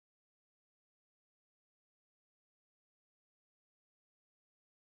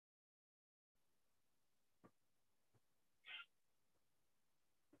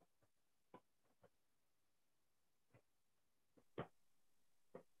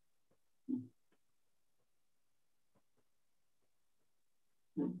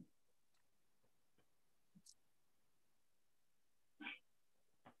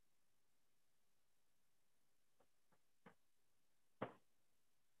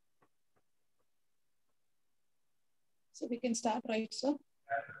So we can start, right, sir?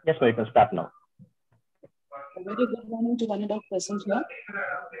 Yes, sir, you can start now. A very good morning to one and all present here.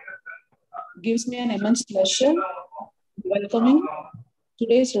 Gives me an immense pleasure welcoming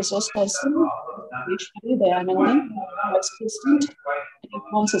today's resource person, Ishwari Dayanandan, Vice President,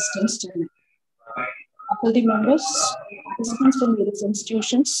 Econ Systems Chennai. Faculty members, participants from various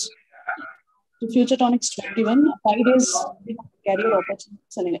institutions, to Futuretonics 21, 5 days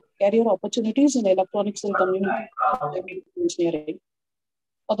career opportunities in electronics and communication engineering,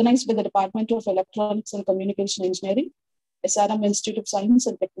 organized by the Department of Electronics and Communication Engineering, SRM Institute of Science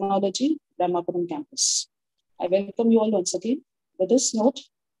and Technology, Ramapuram campus. I welcome you all once again. With this note,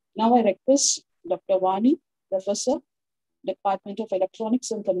 now I request Dr. Vani, Professor, Department of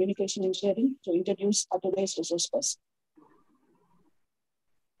Electronics and Communication Engineering, to introduce our today's resource person.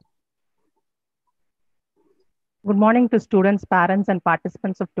 Good morning to students, parents, and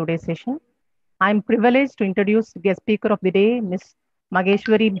participants of today's session. I am privileged to introduce guest speaker of the day, Ms.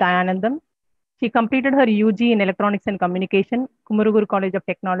 Mageshwari Dayanandam. She completed her UG in Electronics and Communication, Kumaragur College of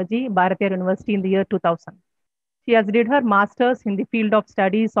Technology, Bharatiyar University in the year 2000. She has did her master's in the field of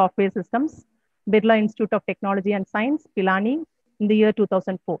study software systems, Birla Institute of Technology and Science, Pilani, in the year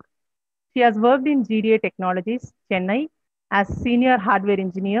 2004. She has worked in GDA Technologies, Chennai, as senior hardware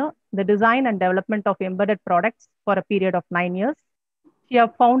engineer, the design and development of embedded products for a period of 9 years. She has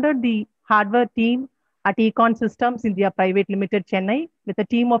founded the hardware team at Econ Systems India Private Limited, Chennai, with a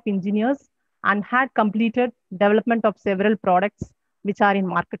team of engineers and had completed development of several products which are in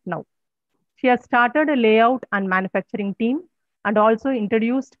market now. She has started a layout and manufacturing team and also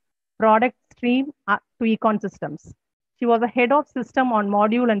introduced product stream to Econ Systems. She was a head of system on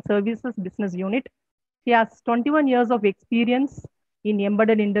module and services business unit. She has 21 years of experience in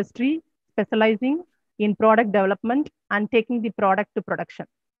embedded industry, specializing in product development and taking the product to production.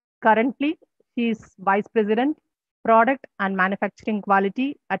 Currently, she is Vice President, Product and Manufacturing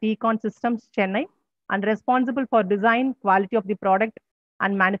Quality at Econ Systems, Chennai, and responsible for design, quality of the product,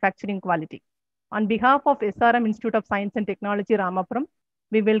 and manufacturing quality. On behalf of SRM Institute of Science and Technology, Ramapuram,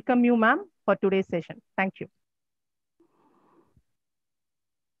 we welcome you, ma'am, for today's session. Thank you.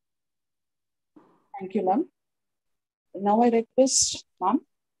 Thank you, ma'am. Now I request ma'am,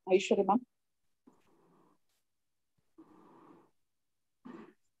 Aishwarya ma'am.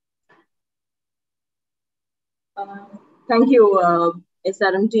 Thank you,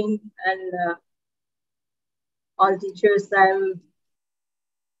 SRM team and all teachers.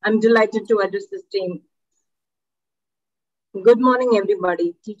 I'm delighted to address this team. Good morning,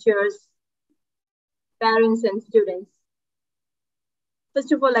 everybody, teachers, parents, and students.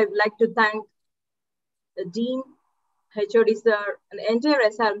 First of all, I'd like to thank the Dean, HOD sir, and the entire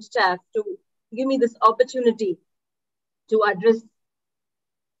SRM staff to give me this opportunity to address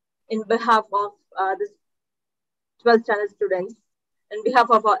in behalf of this 12th standard students, in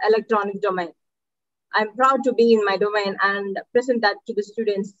behalf of our electronic domain. I'm proud to be in my domain and present that to the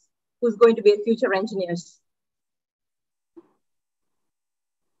students who's going to be future engineers.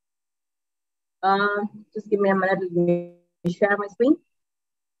 Just give me a minute, let me share my screen.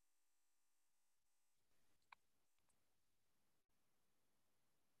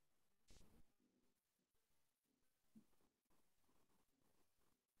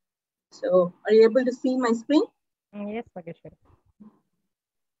 So, are you able to see my screen? Yes, Mageshwari.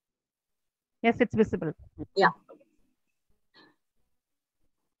 Yes, it's visible. Yeah.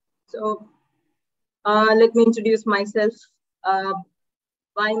 So, let me introduce myself.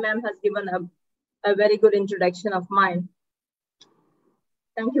 Vai ma'am has given a very good introduction of mine.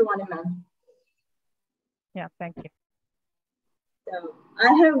 Thank you, Vani ma'am. Yeah, thank you. So,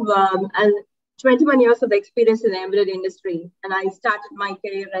 I have 21 years of experience in the embedded industry, and I started my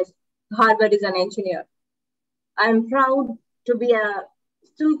career as hardware design engineer. I'm proud to be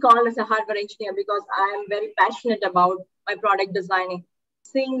still called as a hardware engineer because I am very passionate about my product designing,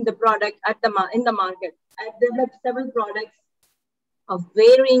 seeing the product in the market. I've developed several products of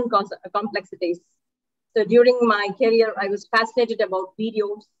varying complexities. So during my career, I was fascinated about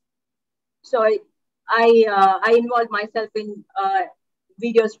videos. So I involved myself in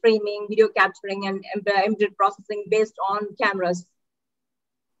video streaming, video capturing, and embedded processing based on cameras.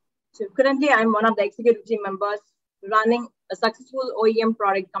 So currently, I'm one of the executive team members running a successful OEM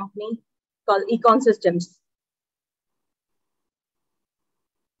product company called Econ Systems.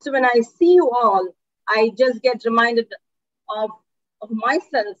 So when I see you all, I just get reminded of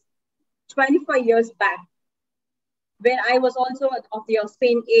myself 25 years back, when I was also of your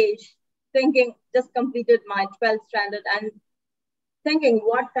same age, thinking, just completed my 12th standard and thinking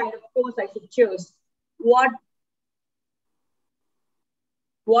what kind of course I should choose, what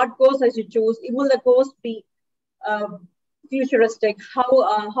course I should choose. Will the course be futuristic,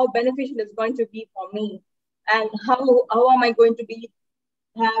 how beneficial it's going to be for me, and how am I going to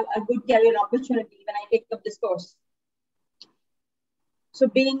have a good career opportunity when I take up this course. So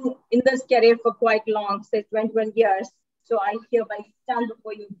being in this career for quite long, say 21 years, so I hereby stand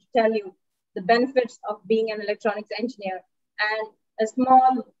before you to tell you the benefits of being an electronics engineer and a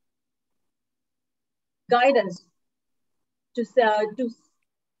small guidance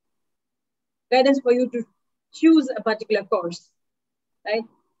guidance for you to choose a particular course, right?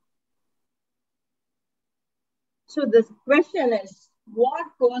 So the question is, what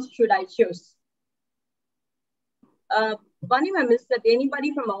course should I choose? Bunny, I missed that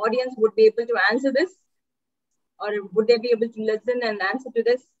anybody from the audience would be able to answer this, or would they be able to listen and answer to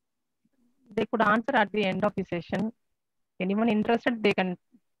this? They could answer at the end of the session. Anyone interested, they can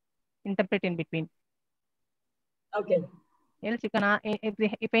interpret in between. Okay. Else you can,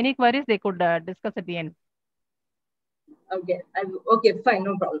 if any queries, they could discuss at the end. Okay. Okay, fine,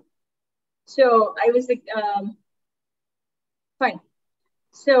 no problem. So I was like, fine.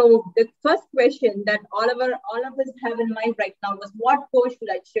 So the first question that all of us have in mind right now was, what course should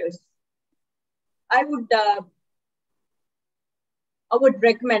I choose? I would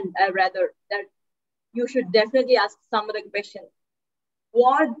recommend rather that you should definitely ask some of the question.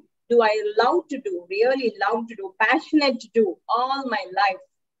 What do I love to do, really love to do, passionate to do all my life,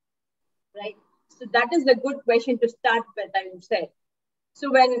 right? So that is a good question to start with, I would say. So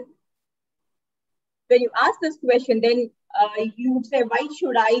when you ask this question, then you would say, why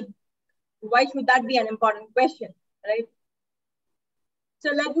should that be an important question, right?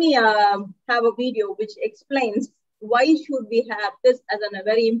 So let me have a video which explains why should we have this as a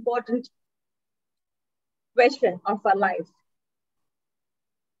very important question of our life.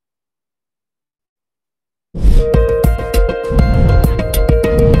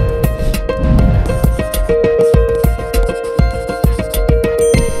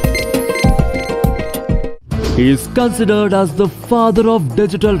 He is considered as the father of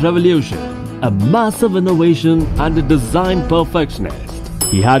digital revolution, a massive innovation and a design perfectionist.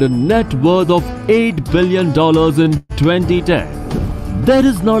 He had a net worth of $8 billion in 2010. There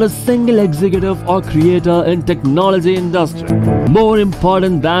is not a single executive or creator in technology industry more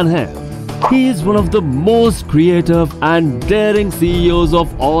important than him. He is one of the most creative and daring CEOs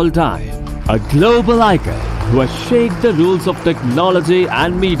of all time, a global icon who has shaped the rules of technology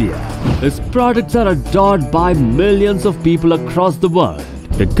and media. His products are adored by millions of people across the world.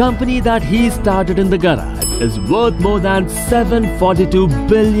 The company that he started in the garage is worth more than $742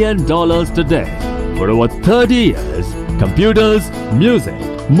 billion today. For over 30 years, computers, music,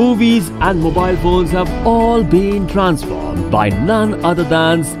 movies and mobile phones have all been transformed by none other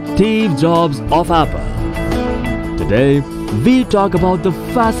than Steve Jobs of Apple. Today, we talk about the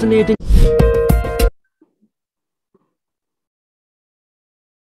fascinating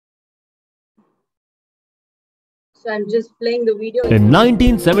So I'm just playing the video. In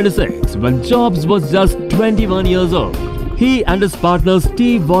 1976, when Jobs was just 21 years old, he and his partner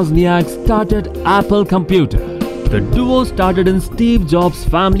Steve Wozniak started Apple Computer. The duo started in Steve Jobs'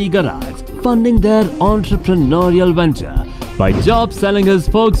 family garage, funding their entrepreneurial venture by Jobs selling his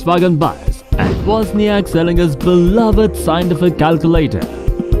Volkswagen bus and Wozniak selling his beloved scientific calculator.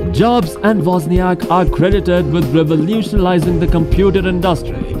 Jobs and Wozniak are credited with revolutionizing the computer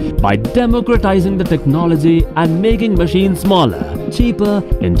industry by democratizing the technology and making machines smaller, cheaper,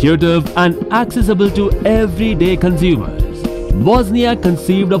 intuitive, and accessible to everyday consumers. Wozniak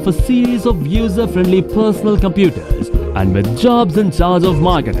conceived of a series of user-friendly personal computers, and with Jobs in charge of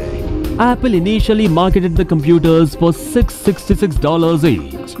marketing, Apple initially marketed the computers for $666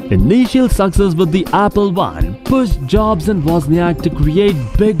 each. Initial success with the Apple I pushed Jobs and Wozniak to create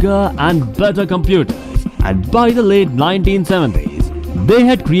bigger and better computers, and by the late 1970s, they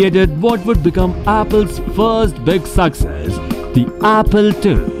had created what would become Apple's first big success, the Apple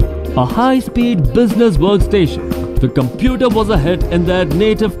II, a high-speed business workstation. The computer was a hit in their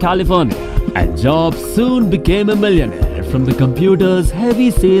native California, and Jobs soon became a millionaire from the computer's heavy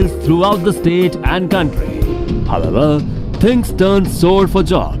sales throughout the state and country. However, things turned sour for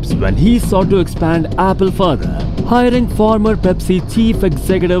Jobs when he sought to expand Apple further, hiring former Pepsi chief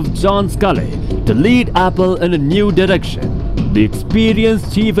executive John Sculley to lead Apple in a new direction. The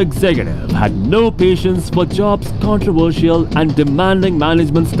experienced chief executive had no patience for Jobs' controversial and demanding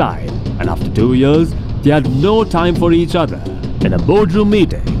management style, and after 2 years, they had no time for each other. In a boardroom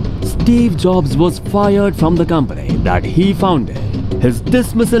meeting, Steve Jobs was fired from the company that he founded. His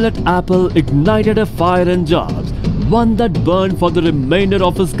dismissal at Apple ignited a fire in Jobs, one that burned for the remainder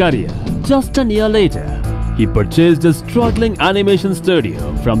of his career. Just a year later, he purchased a struggling animation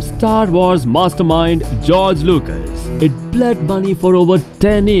studio from Star Wars mastermind George Lucas. It bled money for over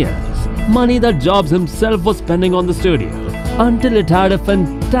 10 years, money that Jobs himself was spending on the studio, until it had a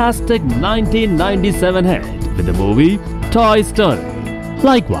fantastic 1997 hit with the movie Toy Story.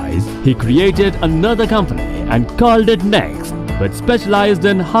 Likewise, he created another company and called it Next, which specialized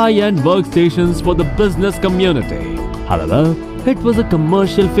in high-end workstations for the business community. However, it was a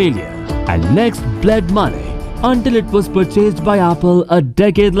commercial failure, and Next bled money until it was purchased by Apple a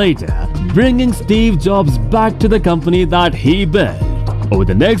decade later, bringing Steve Jobs back to the company that he built. Over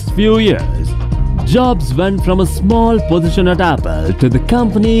the next few years, Jobs went from a small position at Apple to the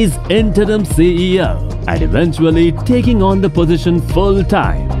company's interim CEO and eventually taking on the position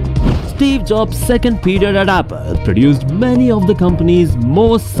full-time. Steve Jobs' second period at Apple produced many of the company's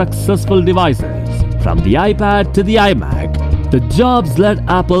most successful devices. From the iPad to the iMac, the Jobs-led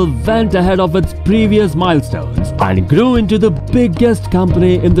Apple went ahead of its previous milestones and grew into the biggest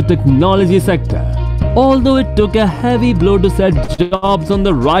company in the technology sector. Although it took a heavy blow to set Jobs on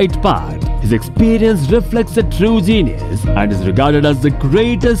the right path, his experience reflects a true genius and is regarded as the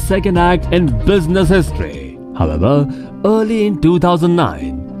greatest second act in business history. However, early in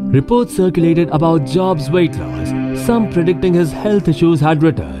 2009, reports circulated about Jobs' weight loss, some predicting his health issues had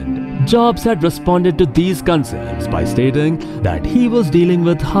returned. Jobs had responded to these concerns by stating that he was dealing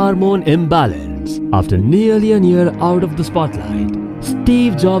with hormone imbalance. After nearly a year out of the spotlight,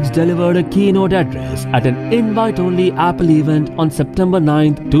 Steve Jobs delivered a keynote address at an invite-only Apple event on September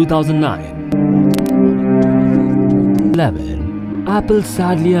 9, 2009. 11. Apple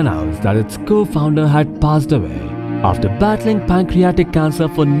sadly announced that its co-founder had passed away. After battling pancreatic cancer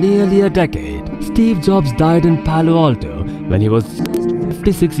for nearly a decade, Steve Jobs died in Palo Alto when he was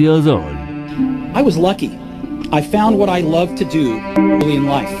 56 years old. I was lucky. I found what I loved to do early in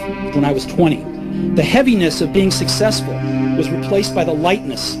life, when I was 20. The heaviness of being successful was replaced by the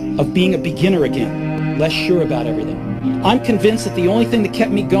lightness of being a beginner again, less sure about everything. I'm convinced that the only thing that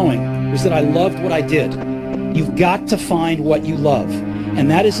kept me going was that I loved what I did. You've got to find what you love, and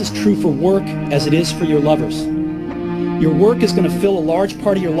that is as true for work as it is for your lovers. Your work is going to fill a large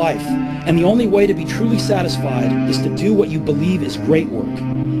part of your life, and the only way to be truly satisfied is to do what you believe is great work.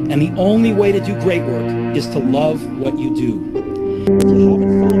 And the only way to do great work is to love what you do. If you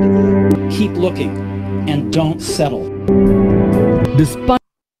haven't found it yet, keep looking and don't settle. Despite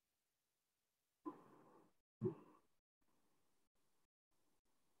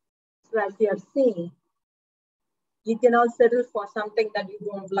So as you have seen, you cannot settle for something that you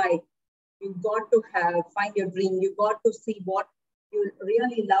don't like. You got to find your dream. You got to see what you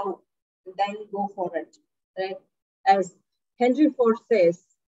really love, and then go for it. Right? As Henry Ford says,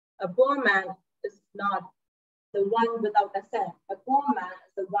 a poor man is not the one without a cent. A poor man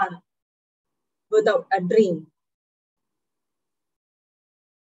is the one without a dream.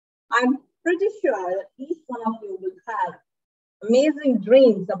 I'm pretty sure that each one of you will have amazing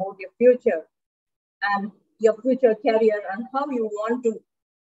dreams about your future and your future career and how you want to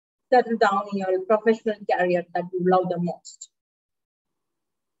settle down in your professional career that you love the most.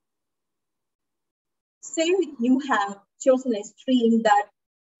 Say you have chosen a stream that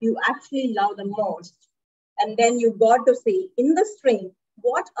you actually love the most, and then you got to see in the stream,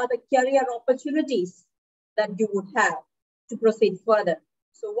 what are the career opportunities that you would have to proceed further.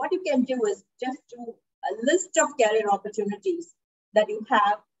 So what you can do is just do a list of career opportunities that you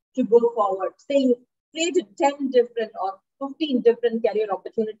have to go forward, saying create 10 different or 15 different career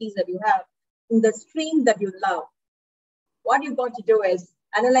opportunities that you have in the stream that you love. What you got to do is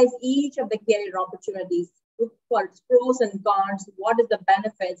analyze each of the career opportunities, look for its pros and cons, what is the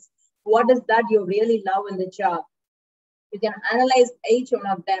benefits, what is that you really love in the job. You can analyze each one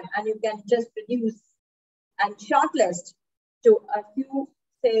of them and you can just reduce and shortlist to a few,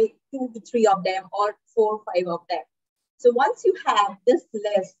 say 2 to 3 of them or 4 or 5 of them. So once you have this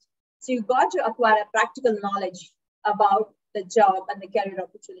list, so you got to acquire a practical knowledge about the job and the career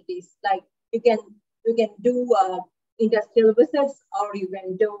opportunities. Like you can do industrial visits, or you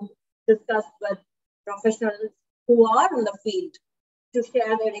can discuss with professionals who are in the field to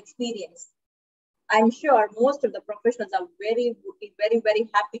share their experience. I'm sure most of the professionals would be very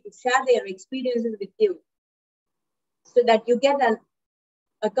happy to share their experiences with you, so that you get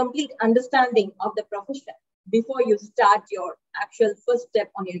a complete understanding of the profession before you start your actual first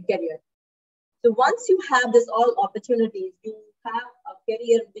step on your career. So once you have this all opportunities, you have a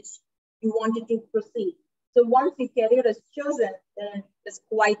career which you wanted to proceed. So once your career is chosen, then it's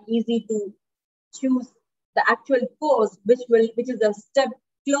quite easy to choose the actual course, which is a step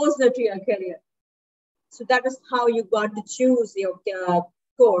closer to your career. So that is how you got to choose your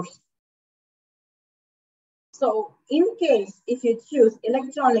course. So in case, if you choose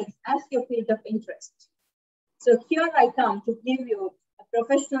electronics as your field of interest, so here I come to give you a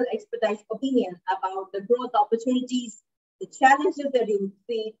professional expertise opinion about the growth opportunities, the challenges that you will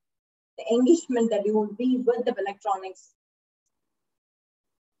see, the engagement that you will be with the electronics.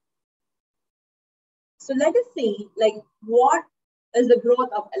 So let us see, like, what is the growth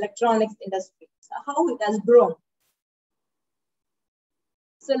of electronics industry, so how it has grown.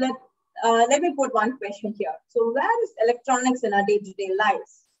 So let me put one question here. So where is electronics in our day-to-day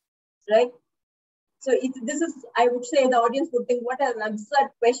lives, right? So this is, I would say the audience would think, what an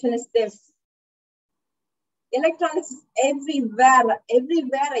absurd question is this? Electronics is everywhere.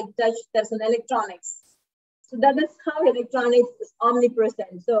 Everywhere I touch, there's an electronics. So that is how electronics is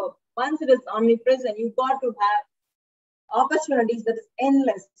omnipresent. So once it is omnipresent, you've got to have opportunities that is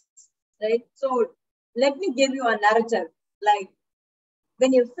endless, right? So let me give you a narrative. Like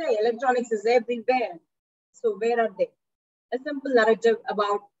when you say electronics is everywhere, so where are they? A simple narrative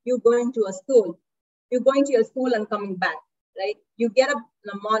about you going to a school. You're going to your school and coming back, right? You get up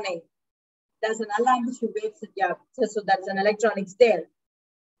in the morning. There's an alarm which you wakes you up. So that's an electronics there,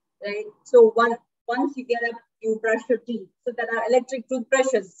 right? So once you get up, you brush your teeth. So there are electric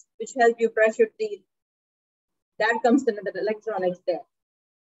toothbrushes which help you brush your teeth. That comes in the electronics there.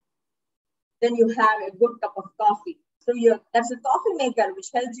 Then you have a good cup of coffee. So that's a coffee maker which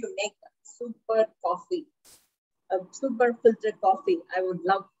helps you make a super coffee, a super filtered coffee. I would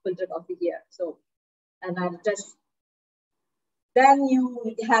love filtered coffee here. So, and I'll just, then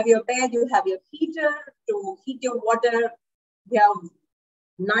you have your bed, you have your heater to heat your water. You have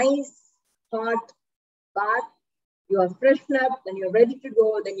nice hot bath. You are freshened up, then you're ready to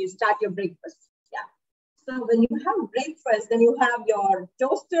go. Then you start your breakfast. Yeah. So when you have breakfast, then you have your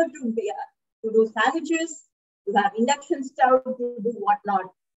toaster to do sandwiches. You have induction stove to do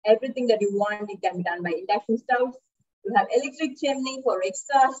whatnot. Everything that you want, it can be done by induction stoves. You have electric chimney for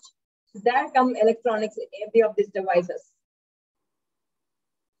exhaust. So there come electronics in every of these devices.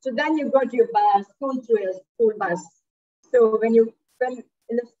 So then you go to your school through your school bus. So when in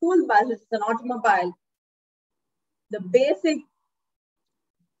the school bus, it's an automobile. The basic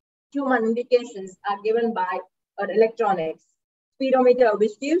human indications are given by our electronics. Speedometer,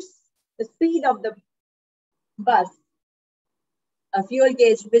 which gives the speed of the bus. A fuel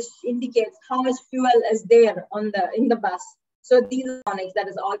gauge, which indicates how much fuel is there in the bus. So these are electronics that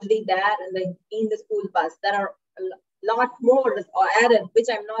is already there in the school bus. There are a lot more added, which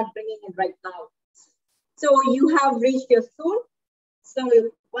I'm not bringing in right now. So you have reached your school. So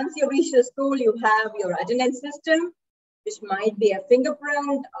once you reach the school, you have your attendance system, which might be a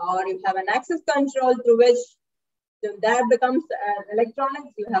fingerprint, or you have an access control through which that becomes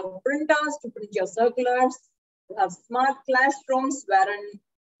electronics. You have printers to print your circulars. You have smart classrooms wherein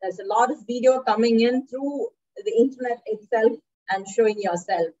there's a lot of video coming in through the internet itself and showing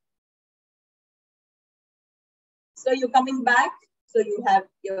yourself. So you're coming back. So you have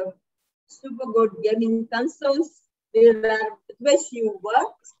your super good gaming consoles with which you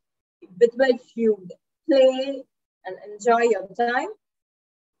work, with which you play and enjoy your time.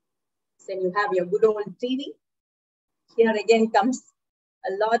 Then you have your good old TV. Here again comes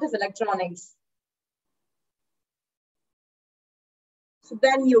a lot of electronics. So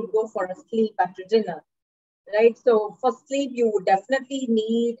then you go for a sleep after dinner, right? So for sleep, you would definitely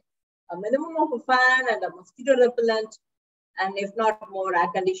need a minimum of a fan and a mosquito repellent, and if not more, air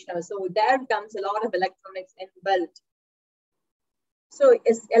conditioner. So there comes a lot of electronics inbuilt. So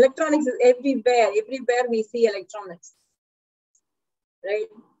electronics is everywhere. Everywhere we see electronics, right?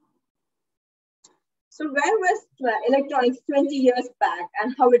 So where was electronics 20 years back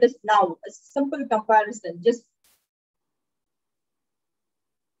and how it is now? A simple comparison.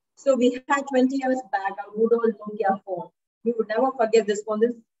 So we had 20 years back a good old Nokia phone. We would never forget this phone.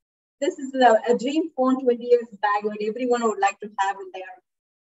 This is a dream phone 20 years back, what everyone would like to have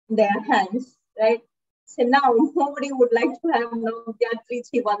in their hands, right? So now nobody would like to have Nokia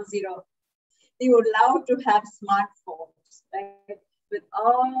 3310. They would love to have smartphones, right? With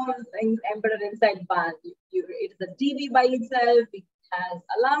all things embedded inside band. It is a TV by itself. It has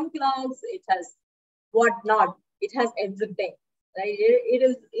alarm clocks. It has whatnot. It has everything, right?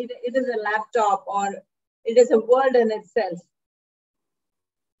 It is a laptop, or it is a world in itself.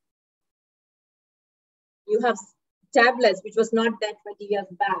 You have tablets, which was not there 20 years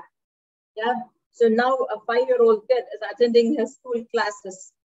back. Yeah. So now a 5-year-old kid is attending his school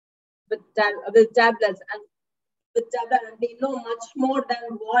classes with tablets, and they know much more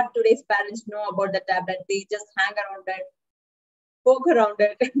than what today's parents know about the tablet. They just hang around it, poke around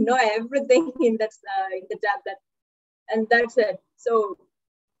it, know everything in the tablet, and that's it. So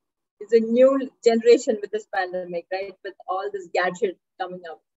It's a new generation with this pandemic, right? With all this gadget coming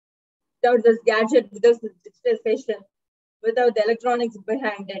up. Without this gadget, without this digitalization, without the electronics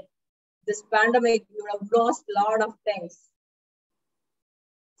behind it, this pandemic, you would have lost a lot of things.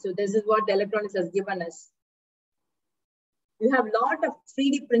 So this is what the electronics has given us. You have a lot of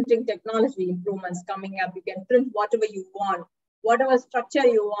 3D printing technology improvements coming up. You can print whatever you want, whatever structure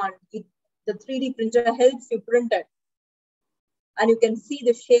you want. The 3D printer helps you print it. And you can see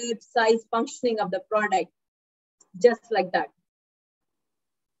the shape, size, functioning of the product, just like that.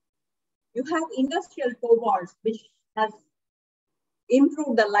 You have industrial cobots, which has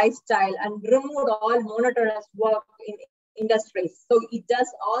improved the lifestyle and removed all monotonous work in industries. So it does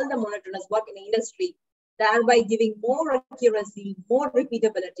all the monotonous work in the industry, thereby giving more accuracy, more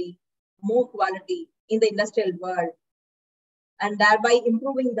repeatability, more quality in the industrial world, and thereby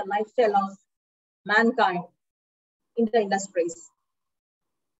improving the lifestyle of mankind in the industries.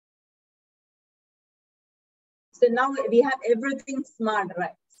 So now we have everything smart,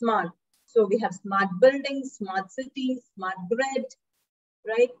 right? Smart. So we have smart buildings, smart cities, smart grid,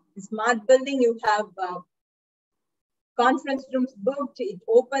 right? In smart building, you have conference rooms booked. It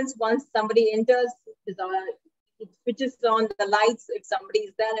opens once somebody enters. It switches on the lights if somebody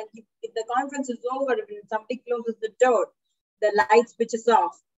is there. And if the conference is over, if somebody closes the door, the light switches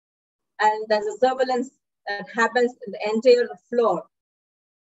off. And there's a surveillance that happens in the entire floor.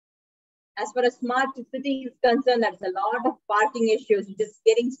 As far as smart city is concerned, there's a lot of parking issues just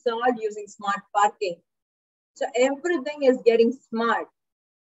getting solved using smart parking. So everything is getting smart.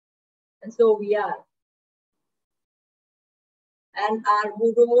 And so we are. And our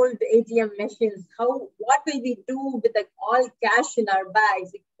good old ATM machines, what will we do with all cash in our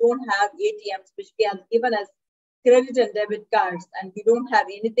bags if we don't have ATMs, which have given us credit and debit cards, and we don't have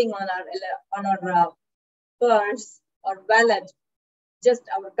anything on our purse or wallet, just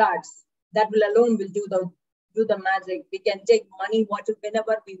our cards. That will alone will do the magic. We can take money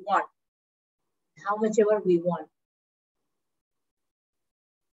whenever we want, how much ever we want.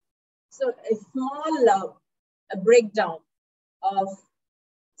 So a small a breakdown of,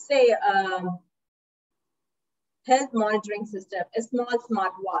 say, health monitoring system, a small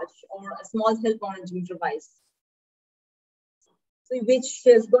smartwatch or a small health monitoring device, so which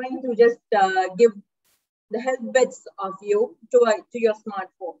is going to just give the health bits of you to your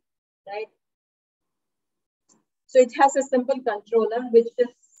smartphone, right? So it has a simple controller which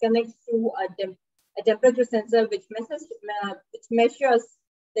just connects to a temperature sensor which measures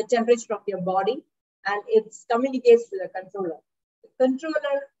the temperature of your body, and it communicates to the controller. The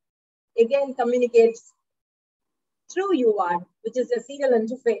controller again communicates through UART, which is a serial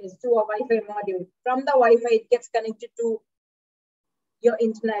interface to a Wi-Fi module. From the Wi-Fi, it gets connected to your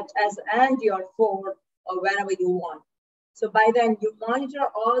internet and your phone or wherever you want. So by then, you monitor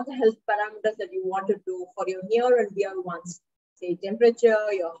all the health parameters that you want to do for your near and dear ones. Say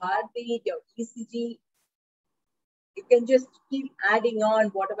temperature, your heartbeat, your ECG. You can just keep adding on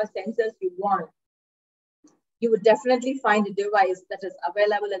whatever sensors you want. You would definitely find a device that is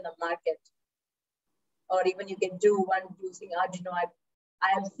available in the market. Or even you can do one using Arduino. I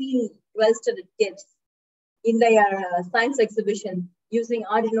have seen well-studied kids in their science exhibition using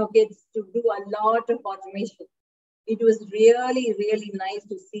Arduino kits to do a lot of automation. It was really, really nice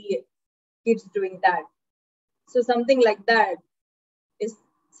to see kids doing that. So something like that is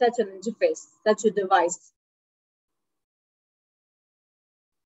such an interface, such a device.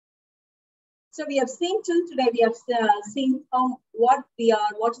 So we have seen till today, we have seen what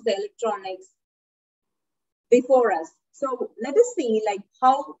is the electronics before us. So let us see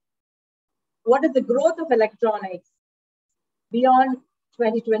what is the growth of electronics beyond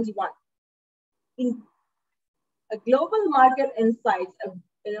 2021. In a Global Market Insights, a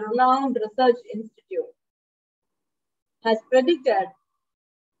renowned research institute, has predicted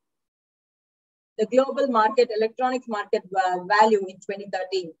the global electronics market value in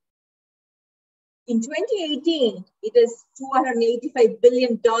 2013. In 2018, it is $285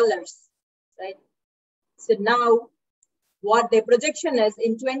 billion, right? So now what the projection is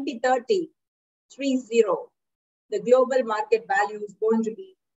in 2030, the global market value is going to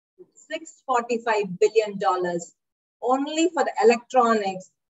be $645 billion only for the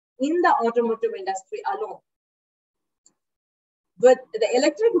electronics in the automotive industry alone. With the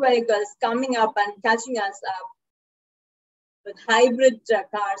electric vehicles coming up and catching us up, with hybrid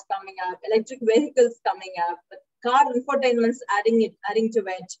cars coming up, electric vehicles coming up, with car infotainments adding to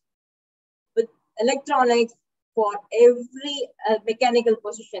it, with electronics for every mechanical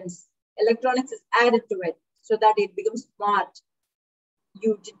positions, electronics is added to it so that it becomes smart.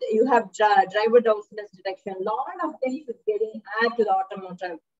 You have driver downstairs detection. A lot of things is getting added to the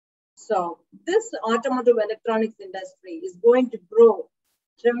automotive. So this automotive electronics industry is going to grow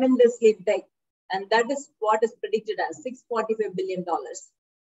tremendously big, and that is what is predicted as $645 billion.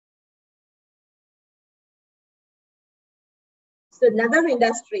 So another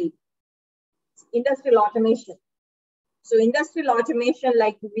industry, industrial automation. So industrial automation,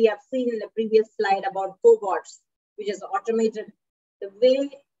 like we have seen in the previous slide about cobots, which is automated the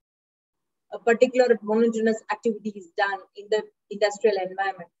way a particular monotonous activity is done in the industrial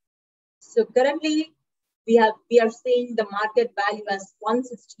environment. So currently, we are seeing the market value as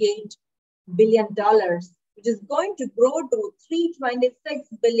 $168 billion, which is going to grow to $326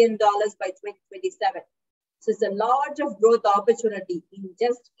 billion by 2027. So it's a large of growth opportunity in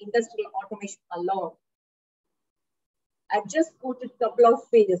just industrial automation alone. I've just quoted a couple of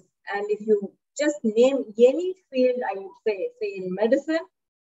fields, and if you just name any field, I would say in medicine,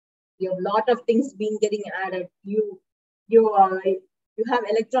 you have a lot of things being getting added. You have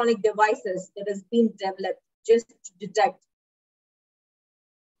electronic devices that has been developed just to detect,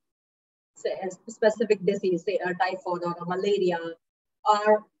 say, a specific disease, say a typhoid or a malaria,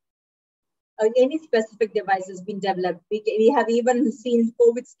 or any specific device has been developed. We have even seen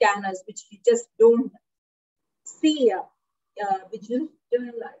COVID scanners, which you just don't see, which you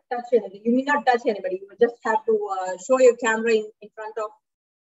don't touch anything. You may not touch anybody. You just have to show your camera in front of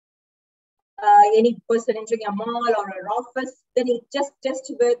any person entering a mall or an office. Then it just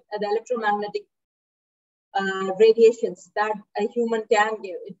tests with the electromagnetic radiations that a human can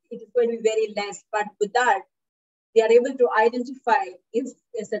give. It is going to be very less, but with that, they are able to identify if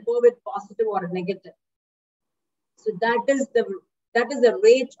it's a COVID positive or negative. So that is the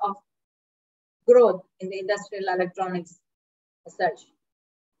rate of growth in the industrial electronics as such.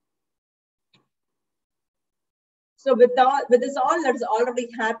 So with this all that's already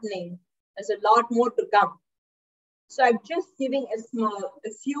happening, there's a lot more to come. So I'm just giving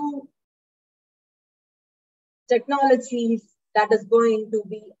a few technologies that is going to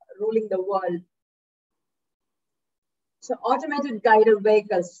be ruling the world. So automated guided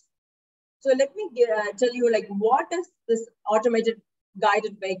vehicles. So let me tell you what is this automated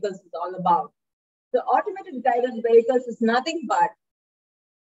guided vehicles is all about. The automated guided vehicles is nothing but,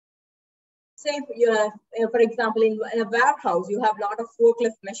 say, for example, in a warehouse, you have a lot of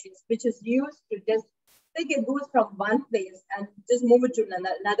forklift machines, which is used to just take a goods from one place and just move it to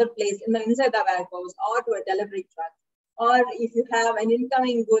another place inside the warehouse or to a delivery truck. Or if you have an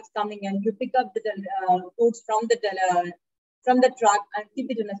incoming goods coming in, you pick up the goods from the truck and keep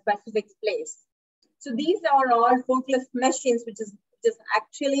it in a specific place. So these are all forklift machines, which is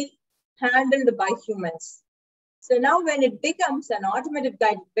actually handled by humans. So now when it becomes an automated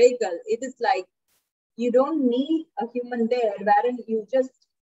guided vehicle, it is like you don't need a human there, wherein you just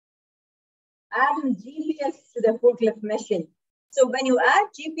add in GPS to the forklift machine. So when you add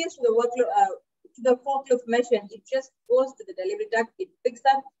GPS to the forklift machine, it just goes to the delivery truck, it picks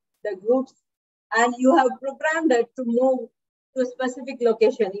up the goods, and you have programmed it to move to a specific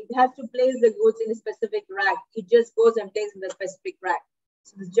location. It has to place the goods in a specific rack. It just goes and places in the specific rack.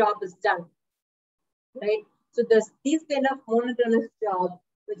 So the job is done, right? So these kind of monotonous job,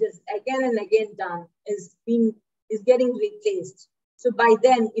 which is again and again done, is getting replaced. So by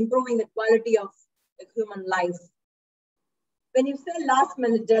then, improving the quality of the human life. When you say last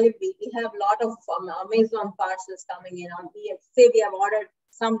minute delivery, we have a lot of Amazon parcels coming in. Say we have ordered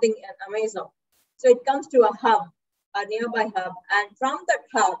something at Amazon. So it comes to a hub, a nearby hub, and from that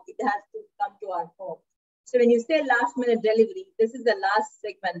hub, it has to come to our home. So when you say last minute delivery, this is the last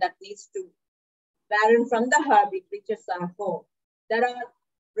segment that needs to, wherein from the hub, it reaches our home. There are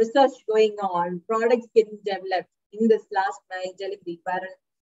research going on, products getting developed in this last mile delivery, wherein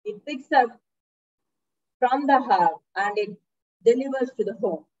it picks up from the hub and it delivers to the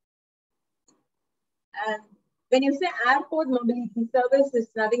home. And when you say airport mobility service, is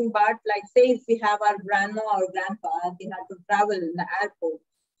nothing but, like, say if we have our grandma or grandpa, they have to travel in the airport.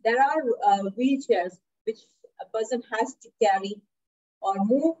 There are wheelchairs which a person has to carry or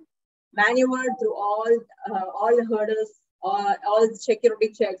move, maneuver through all the hurdles or all the security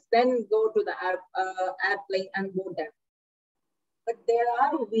checks, then go to the airplane and board them. But there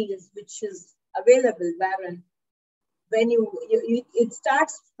are wheels which is available wherein when it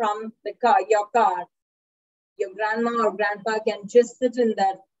starts from the car, your grandma or grandpa can just sit in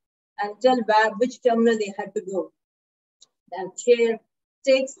that and tell which terminal they had to go. That chair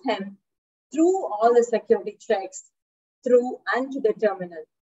takes him through all the security checks, through and to the terminal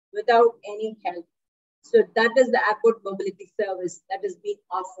without any help. So that is the airport mobility service that is being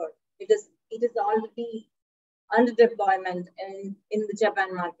offered. It is already under deployment in the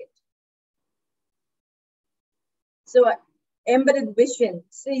Japan market. So embedded vision.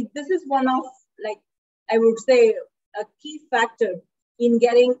 See, this is one of, like, I would say, a key factor in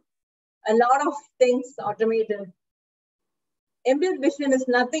getting a lot of things automated. Embedded vision is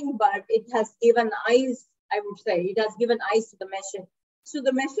nothing but it has given eyes, I would say, it has given eyes to the machine. So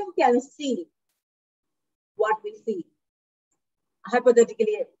the machine can see what we see.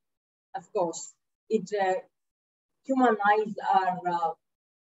 Hypothetically, of course, human eyes are,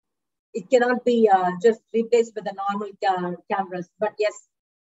 it cannot be just replaced with the normal cameras. But yes,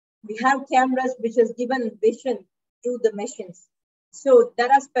 we have cameras which has given vision to the machines. So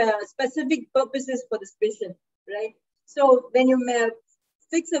there are specific purposes for this vision, right? So when you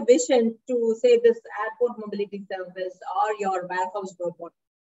fix a vision to, say, this airport mobility service or your warehouse robot,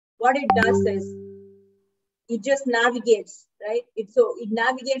 what it does is it just navigates, right? It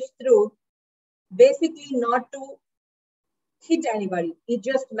navigates through, basically not to hit anybody. It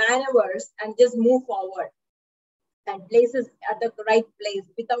just maneuvers and just move forward and places at the right place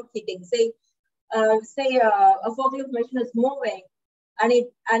without hitting. Say a forklift machine is moving, and if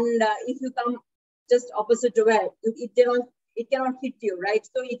you come just opposite to it, it cannot hit you, right?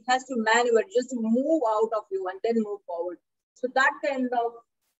 So it has to maneuver just to move out of you and then move forward. So that kind of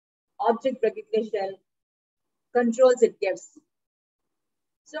object recognition controls it gives.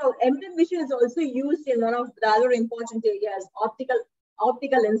 So embedded vision is also used in one of the other important areas,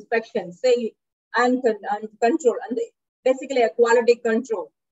 optical inspection, say, and control, and basically a quality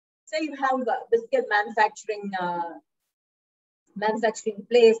control. Say you have a biscuit manufacturing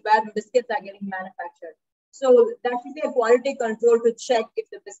place where biscuits are getting manufactured. So that should be a quality control to check if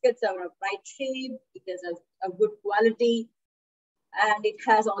the biscuits are of right shape, it is a good quality, and it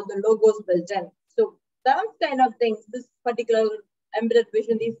has all the logos built in. So those kind of things, this particular embedded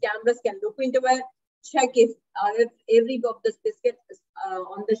vision, these cameras can look into it, check if every of this biscuit is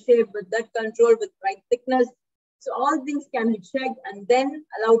on the shape with that control with right thickness. So all things can be checked and then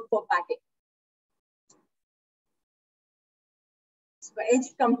allowed for packing. So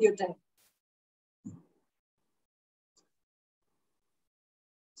edge computing.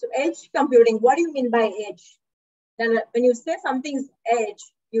 So edge computing, what do you mean by edge? Then when you say something's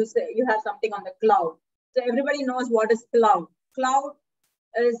edge, you say you have something on the cloud. So everybody knows what is cloud. Cloud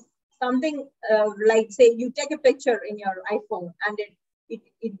is something like, say, you take a picture in your iPhone and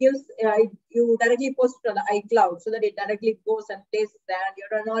it gives, you directly post it on the iCloud so that it directly goes and plays there.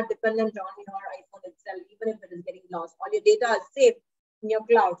 You're not dependent on your iPhone itself, even if it is getting lost. All your data is safe in your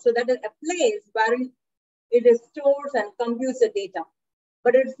cloud. So that is a place where it stores and computes the data.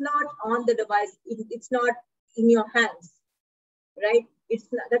 But it's not on the device. It's not in your hands, right?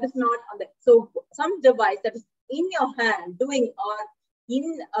 That is not on the, so some device that is in your hand doing or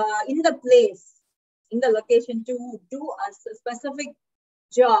in the place, in the location to do a specific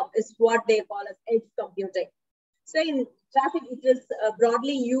job is what they call as edge computing. So in traffic, it is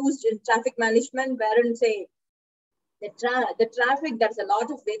broadly used in traffic management, wherein, say, the traffic, there's a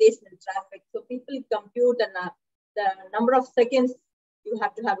lot of variation in traffic. So people compute the number of seconds you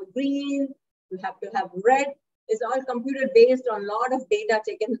have to have a green, you have to have red. It's all computed based on a lot of data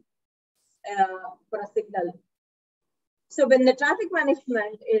taken for a signal. So when the traffic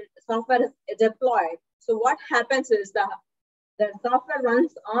management software is deployed, so what happens is the software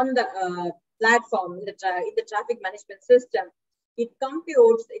runs on the platform in the traffic management system. It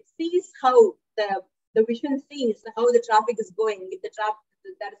computes, it sees how the vision sees how the traffic is going. If the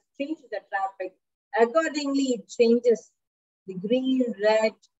traffic that changes the traffic, accordingly it changes the green,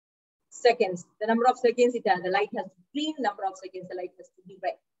 red seconds. The number of seconds it has, the light has to be green, number of seconds the light has to be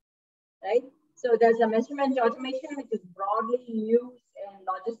red, right? So there's a measurement automation which is broadly used in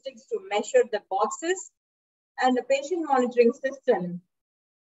logistics to measure the boxes, and the patient monitoring system.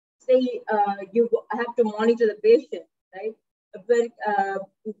 Say you have to monitor the patient, right? The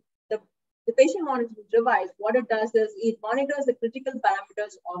patient monitoring device, what it does is it monitors the critical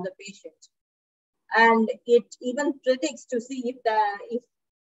parameters of the patient, and it even predicts to see if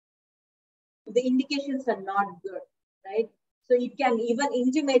the indications are not good, right? So it can even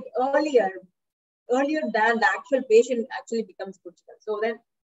intimate earlier than the actual patient actually becomes critical. So then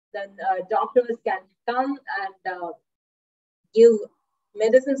doctors can come and give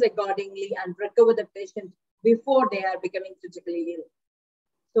medicines accordingly and recover the patient before they are becoming critically ill.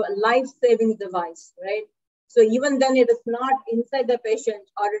 So a life-saving device, right? So even then it is not inside the patient,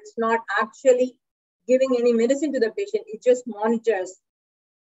 or it's not actually giving any medicine to the patient, it just monitors,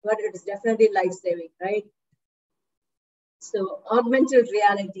 but it is definitely life-saving, right? So augmented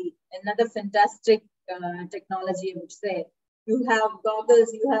reality, another fantastic technology, I would say. You have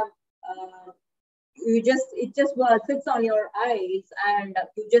goggles, you have, it just sits on your eyes and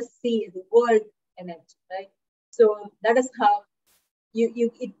you just see the world in it, right? So that is how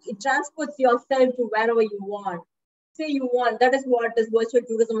it transports yourself to wherever you want. Say you want, that is what this virtual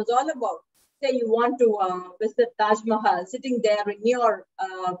tourism is all about. Say you want to visit Taj Mahal, sitting there in your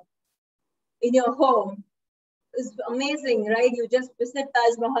home is amazing, right? You just visit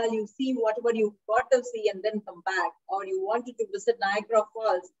Taj Mahal, you see whatever you got to see and then come back. Or you wanted to visit Niagara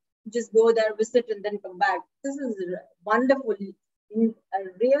Falls, just go there, visit and then come back. This is wonderful.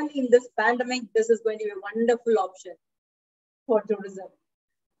 Really, in this pandemic, this is going to be a wonderful option for tourism.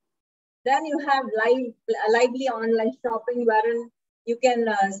 Then you have lively online shopping, wherein you can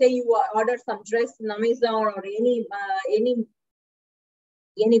say you order some dress in Amazon or any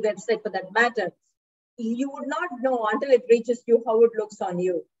website for that matter. You would not know until it reaches you how it looks on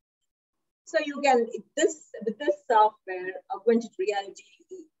you. So you can, with this software, augmented reality,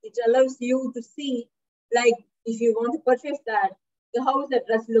 it allows you to see, like if you want to purchase that, how the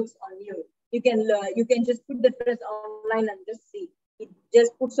dress looks on you. You can just put the dress online and just see. It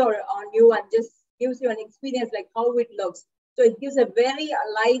just puts it on you and just gives you an experience like how it looks. So it gives a very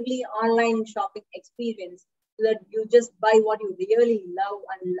lively online shopping experience so that you just buy what you really love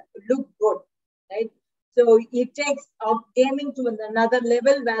and look good, right? So it takes gaming to another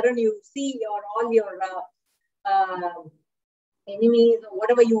level wherein you see all your enemies or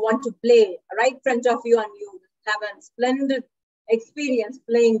whatever you want to play right in front of you, and you have a splendid experience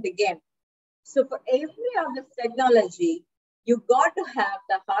playing the game. So for every of this technology, you got to have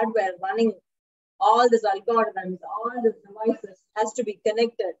the hardware running all these algorithms, all these devices has to be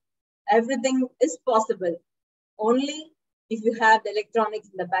connected. Everything is possible only if you have the electronics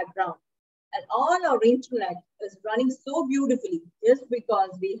in the background. And all our internet is running so beautifully just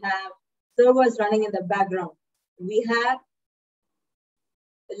because we have servers running in the background. We have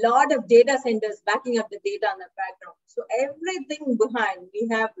a lot of data centers backing up the data in the background. So everything behind, we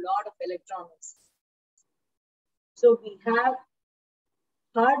have a lot of electronics. So we have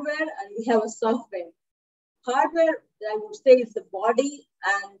hardware and we have a software. Hardware, I would say, is the body,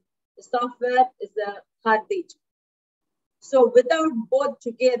 and the software is the heartbeat. So without both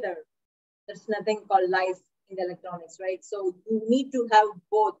together, there's nothing called life in the electronics, right? So you need to have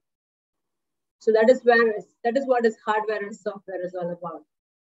both. So that is what is hardware and software is all about.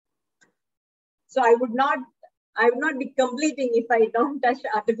 So I would not be completing if I don't touch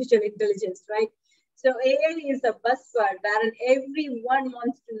artificial intelligence, right? So AI is a buzzword wherein everyone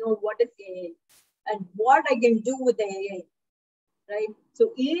wants to know what is AI and what I can do with the AI, right?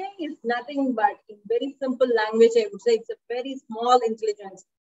 So AI is nothing but, in very simple language, I would say it's a very small intelligence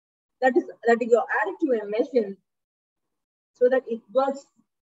that you add to a machine so that it works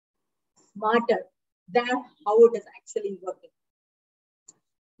smarter than how it is actually working.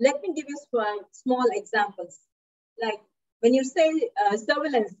 Let me give you small examples. Like when you say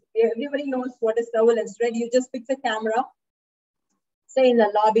surveillance, everybody knows what is surveillance, right? You just fix a camera. Say in a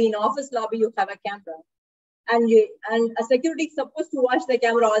lobby, in office lobby, you have a camera. And a security is supposed to watch the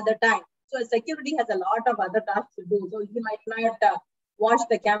camera all the time. So a security has a lot of other tasks to do. So he might not watch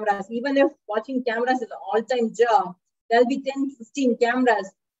the cameras. Even if watching cameras is an all-time job, there'll be 10, 15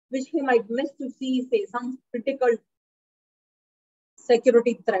 cameras, which he might miss to see, say, some critical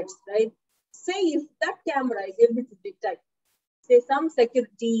security threats, right? Say if that camera is able to detect, say, some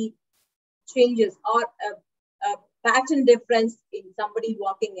security changes or a pattern difference in somebody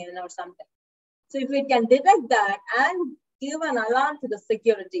walking in or something. So if it can detect that and give an alarm to the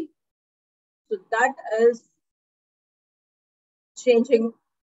security, so that is changing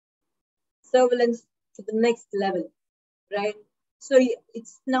surveillance to the next level, right? So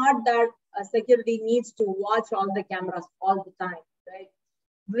it's not that a security needs to watch all the cameras all the time, right?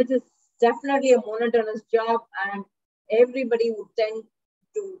 Which is definitely a monotonous job, and everybody would tend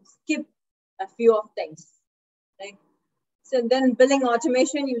to skip a few of things, right? So then billing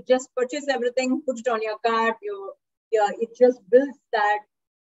automation, you just purchase everything, put it on your card, it just builds that,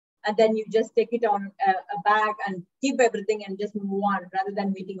 and then you just take it on a bag and keep everything and just move on rather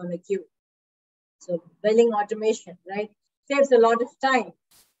than waiting on a queue. So billing automation, right? Saves a lot of time.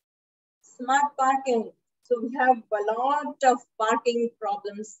 Smart parking. So we have a lot of parking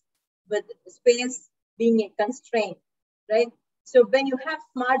problems with space being a constraint, right? So when you have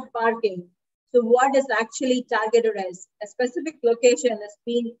smart parking, so what is actually targeted as a specific location is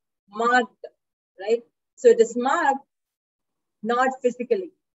being marked, right? So it is marked not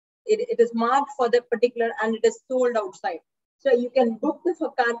physically. It is marked for the particular, and it is sold outside. So you can book the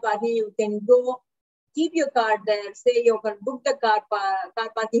car parking, you can go keep your car there, say you can book the car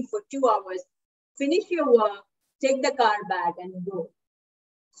parking for 2 hours, finish your work, take the car back and go.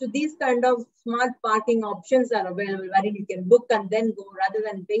 So these kind of smart parking options are available wherein you can book and then go rather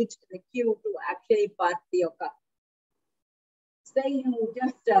than wait in the queue to actually park your car. say you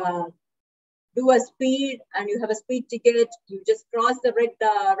just do a speed and you have a speed ticket, you just cross the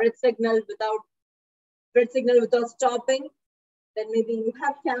red signal without stopping, then maybe you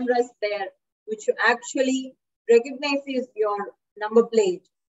have cameras there which actually recognizes your number plate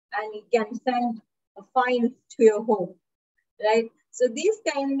and it can send a fine to your home, right? So this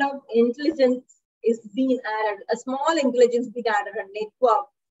kind of intelligence is being added, a small intelligence being added a network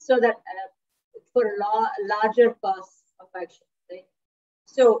so that for larger costs of action, right?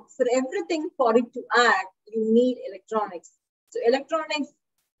 So for everything for it to act, you need electronics. So electronics,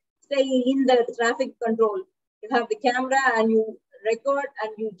 say in the traffic control, you have the camera and you record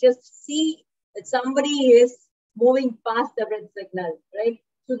and you just see that somebody is moving past the red signal, right?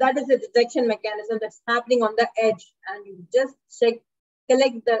 So that is a detection mechanism that's happening on the edge, and you just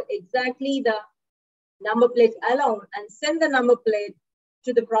collect exactly the number plate alone and send the number plate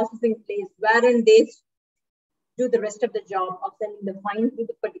to the processing place wherein they do the rest of the job of sending the fine to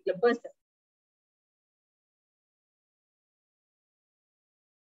the particular person.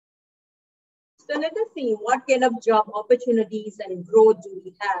 So let us see what kind of job opportunities and growth do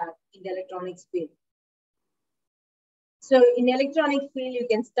we have in the electronics field. So in electronics field, you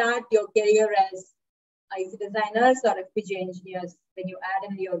can start your career as IC designers or FPGA engineers when you add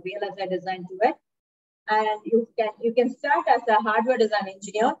in your VLSI design to it. And you can start as a hardware design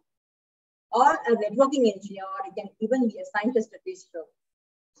engineer or a networking engineer, or you can even be a scientist at this show.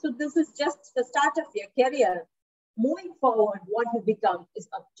 So this is just the start of your career. Moving forward, what you become is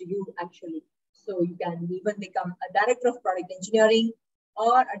up to you actually. So you can even become a director of product engineering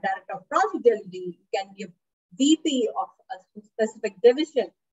or a director of process delivery. You can be a VP of a specific division,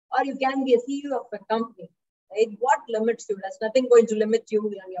 or you can be a CEO of a company, right? What limits you? There's nothing going to limit you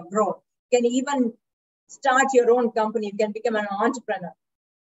on your growth. You can even start your own company. You can become an entrepreneur.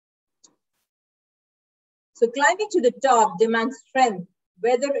 So climbing to the top demands strength,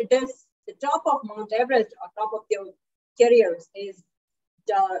 whether it is the top of Mount Everest or top of your careers, is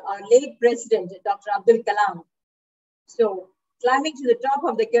our late president, Dr. Abdul Kalam. So climbing to the top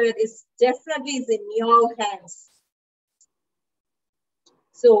of the career is definitely in your hands.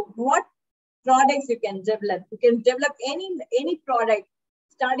 So what products you can develop? You can develop any product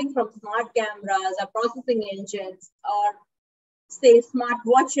starting from smart cameras or processing engines or say smart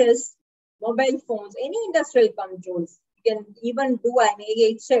watches, mobile phones, any industrial controls. You can even do an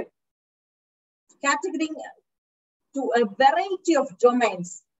AI chip. Categorizing to a variety of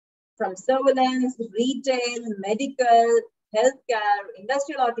domains from surveillance, retail, medical, healthcare,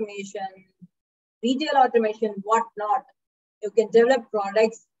 industrial automation, retail automation, whatnot. You can develop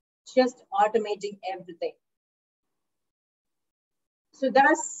products just automating everything. So there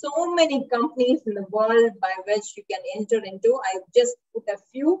are so many companies in the world by which you can enter into. I've just put a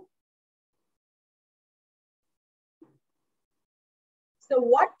few. So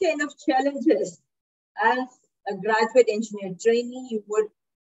what kind of challenges as a graduate engineer trainee you would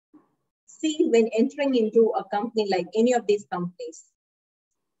see when entering into a company like any of these companies?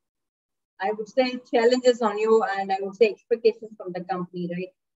 I would say challenges on you, and I would say expectations from the company, right?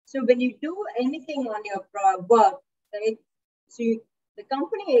 So when you do anything on your work, right? So the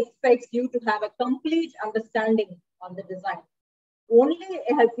company expects you to have a complete understanding on the design. Only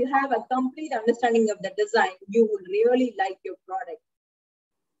if you have a complete understanding of the design, you will really like your product.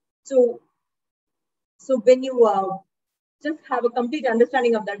 So when you just have a complete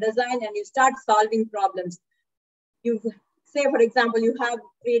understanding of the design and you start solving problems, you say, for example, you have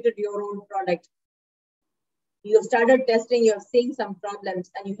created your own product. You started testing, you're seeing some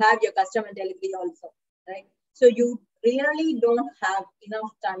problems, and you have your customer delivery also, right? So you really don't have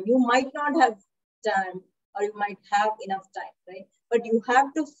enough time. You might not have time, or you might have enough time, right? But you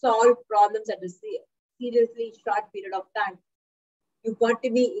have to solve problems at a seriously short period of time. You've got to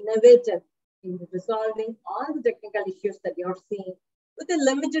be innovative in resolving all the technical issues that you're seeing with a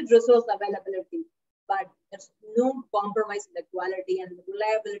limited resource availability, but there's no compromise in the quality and the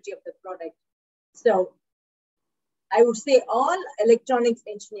reliability of the product. So I would say all electronics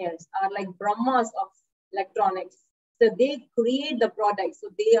engineers are like Brahmas of electronics. So they create the product. So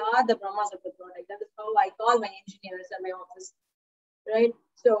they are the Brahmas of the product. That is how I call my engineers at my office, right?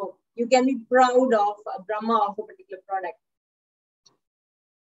 So you can be proud of a Brahma of a particular product.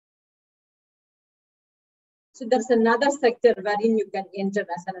 So there's another sector wherein you can enter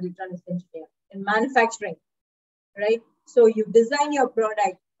as an electronics engineer in manufacturing, right? So you design your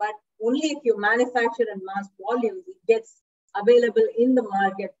product, but only if you manufacture in mass volumes, it gets available in the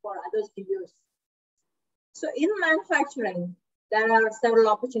market for others to use. So in manufacturing, there are several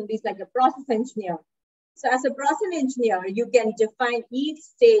opportunities like a process engineer. So as a process engineer, you can define each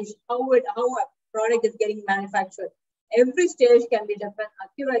stage, how a product is getting manufactured. every stage can be defined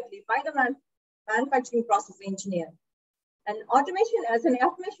accurately by the manufacturing process engineer. And automation, as an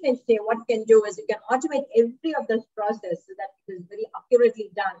automation engineer, what you can do is you can automate every of this process so that it is very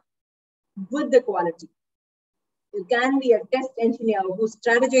accurately done with the quality. You can be a test engineer who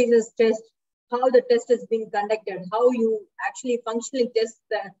strategizes test, how the test is being conducted, how you actually functionally test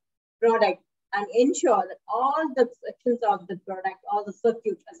the product and ensure that all the sections of the product, all the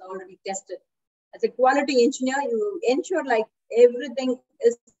circuit is already tested. As a quality engineer, you ensure like everything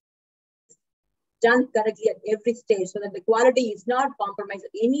is done correctly at every stage so that the quality is not compromised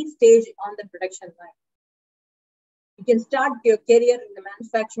at any stage on the production line. You can start your career in the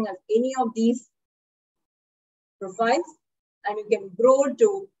manufacturing as any of these profiles, and you can grow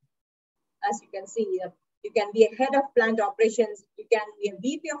to, as you can see, you can be a head of plant operations, you can be a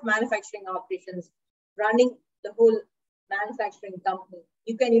VP of manufacturing operations, running the whole manufacturing company.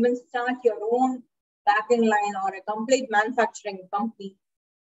 You can even start your own back-end line or a complete manufacturing company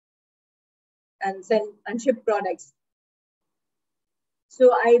and send and ship products.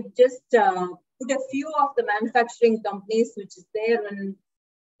 So I just put a few of the manufacturing companies which is there in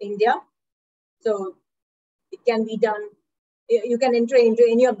India. So it can be done. You can enter into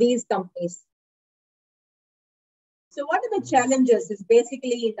any of these companies. So what are the challenges is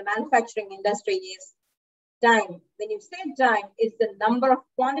basically in the manufacturing industry is time. When you say time, it's the number of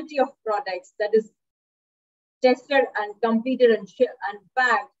quantity of products that is tested and completed and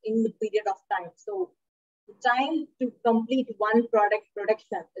packed in the period of time. So the time to complete one product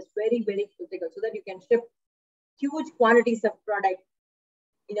production is very, very critical so that you can ship huge quantities of product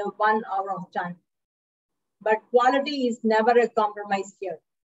in a 1 hour of time. But quality is never a compromise here.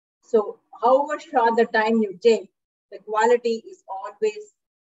 So however short the time you take, the quality is always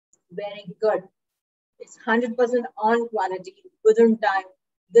very good. It's 100% on quality within time.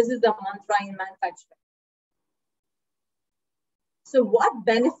 This is the mantra in manufacturing. So what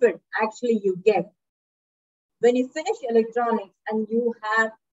benefit actually you get when you finish electronics and you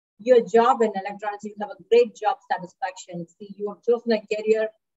have your job in electronics, you have a great job satisfaction. See, you have chosen a career,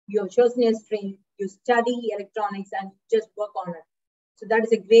 you have chosen a stream, you study electronics and just work on it. So that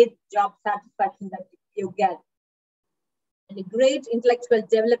is a great job satisfaction that you get. And a great intellectual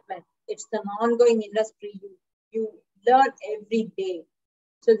development. It's an ongoing industry. You learn every day.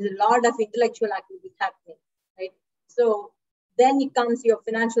 So there's a lot of intellectual activity happening, right? So then it comes your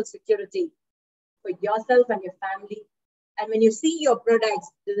financial security for yourself and your family. And when you see your products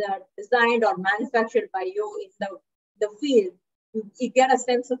that are designed or manufactured by you in the field, you get a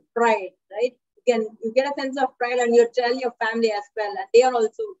sense of pride, right? You get a sense of pride and you tell your family as well. And they are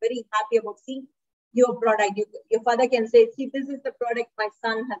also very happy about seeing your product. Your father can say, see, this is the product my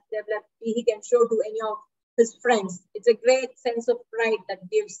son has developed. He can show to any of his friends. It's a great sense of pride that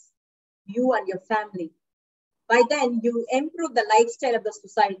gives you and your family. By then, you improve the lifestyle of the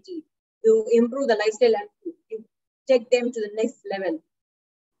society. You improve the lifestyle and you take them to the next level.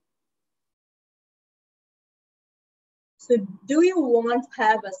 So do you want to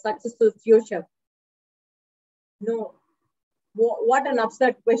have a successful future? No. What an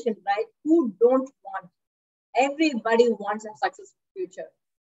absurd question, right? Who don't want? Everybody wants a successful future.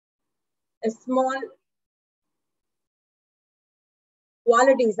 A small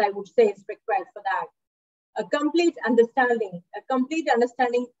qualities, I would say, is required for that. A complete understanding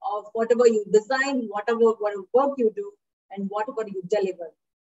of whatever you design, whatever work you do, and whatever you deliver.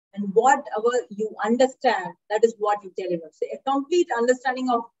 And whatever you understand, that is what you deliver. So a complete understanding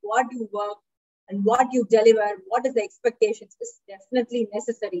of what you work and what you deliver, what is the expectations is definitely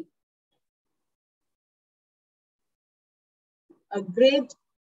necessary. A great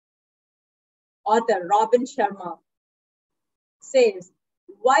author, Robin Sharma, says,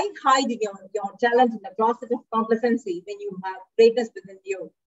 why hide your talent in the process of complacency when you have greatness within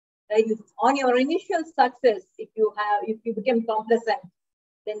you? Right? On your initial success, if you become complacent,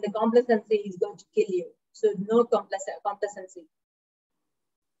 then the complacency is going to kill you. So no complacency.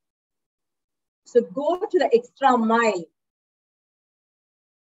 So go to the extra mile.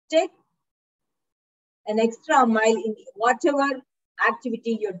 Take an extra mile in whatever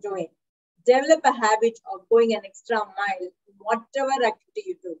activity you're doing. Develop a habit of going an extra mile in whatever activity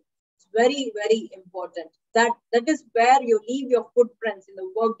you do. It's very, very important. That is where you leave your footprints in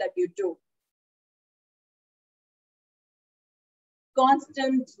the work that you do.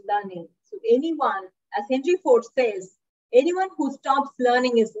 Constant learning. So anyone, as Henry Ford says, anyone who stops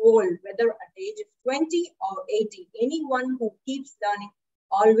learning is old, whether at the age of 20 or 80. Anyone who keeps learning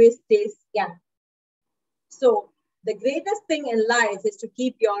always stays young. So the greatest thing in life is to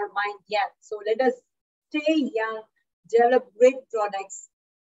keep your mind young. So let us stay young, develop great products,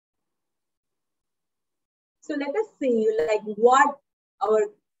 So let us see like what our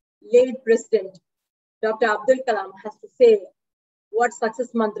late president, Dr. Abdul Kalam, has to say, what success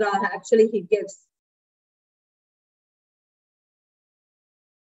mantra actually he gives.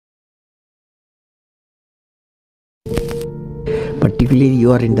 Particularly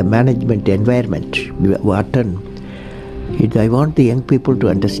you are in the management environment, Wharton, I want the young people to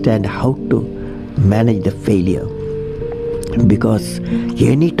understand how to manage the failure. Because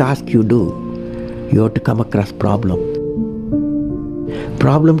any task you do, you have to come across problem.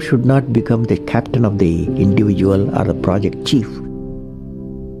 Problem should not become the captain of the individual or the project chief.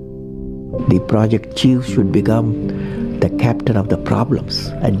 The project chief should become the captain of the problems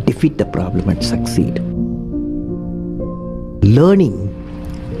and defeat the problem and succeed.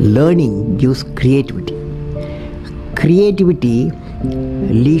 Learning gives creativity. Creativity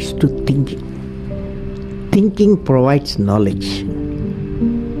leads to thinking. Thinking provides knowledge.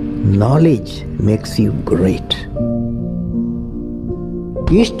 Knowledge makes you great.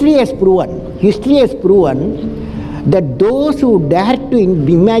 History has proven that those who dare to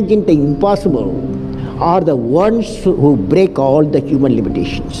imagine the impossible are the ones who break all the human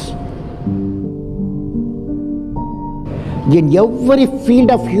limitations. In every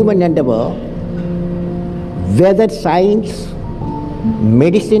field of human endeavor, whether science,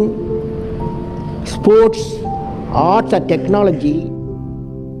 medicine, sports, arts or technology,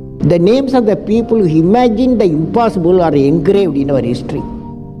 the names of the people who imagined the impossible are engraved in our history.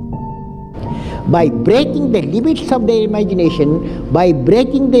 By breaking the limits of their imagination, they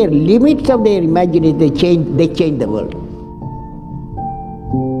change the world.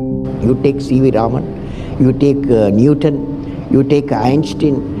 You take C.V. Raman, you take Newton, you take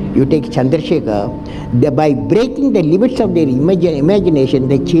Einstein, you take Chandrasekhar. By breaking the limits of their imagination,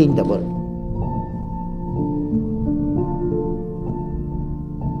 they change the world.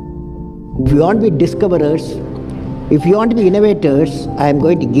 If you want to be discoverers, if you want to be innovators, I am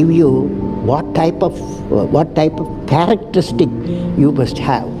going to give you what type of characteristic you must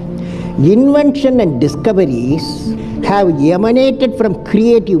have. Invention and discoveries have emanated from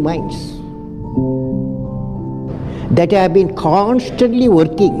creative minds that have been constantly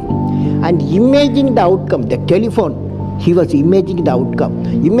working and imagining the outcome. The telephone, he was imagining the outcome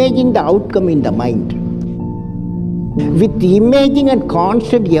in the mind. With the imaging and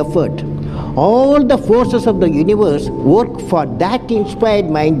constant effort, all the forces of the universe work for that inspired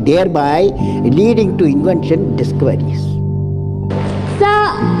mind, thereby leading to invention discoveries. Sir,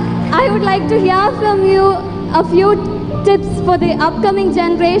 I would like to hear from you a few tips for the upcoming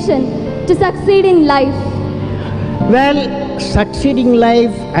generation to succeed in life. Well, succeeding in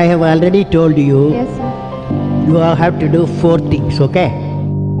life, I have already told you. Yes, sir. You have to do 4 things, okay?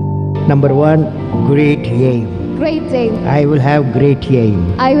 Number 1, great aim. Great aim. I will have great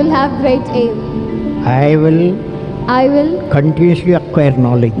aim. I will have great aim. I will continuously acquire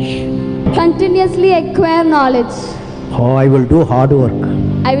knowledge. Continuously acquire knowledge. Oh, I will do hard work.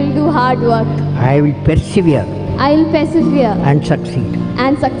 I will do hard work. I will persevere. I will persevere. And succeed.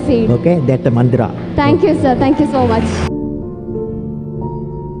 And succeed. Okay, that's the mantra. Thank you, sir. Thank you so much.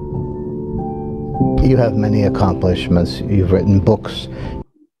 You have many accomplishments. You've written books.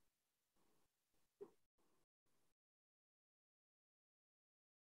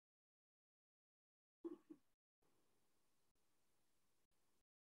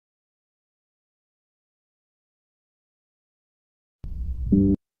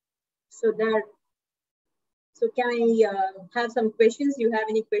 So can I have some questions? You have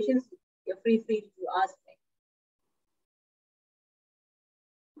any questions? You're free to ask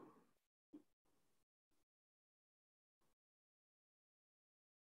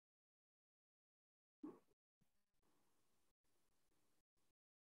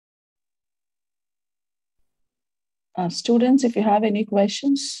me. Students, if you have any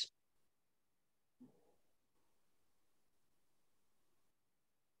questions.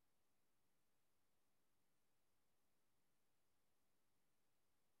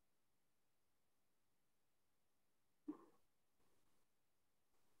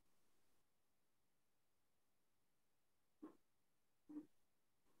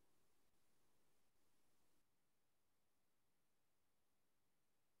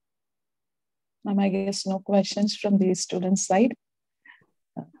 Ma'am, I guess no questions from the student side.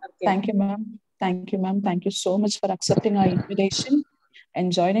 Okay. Thank you, ma'am. Thank you, ma'am. Thank you so much for accepting our invitation.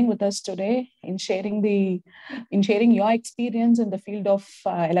 and joining with us today in sharing your experience in the field of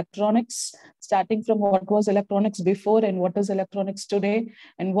electronics, starting from what was electronics before and what is electronics today,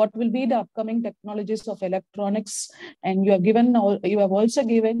 and what will be the upcoming technologies of electronics. And you have also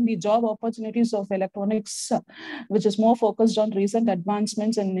given the job opportunities of electronics, which is more focused on recent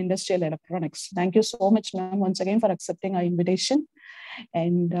advancements in industrial electronics. Thank you so much, ma'am, once again for accepting our invitation.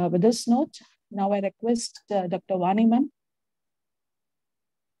 And with this note, now I request Dr. Vani, ma'am.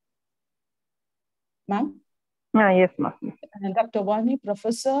 Ma'am? Yes, ma'am. And Dr. Vani,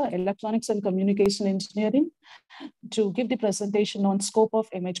 Professor, Electronics and Communication Engineering, to give the presentation on scope of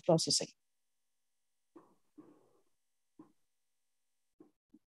image processing.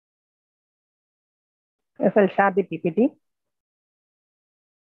 Yes, I'll share the PPT.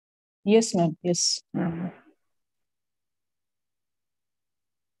 Yes, ma'am. Yes.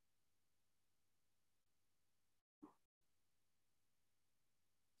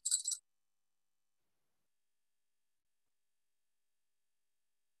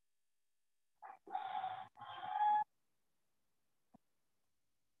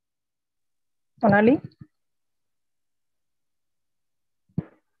 Sonali?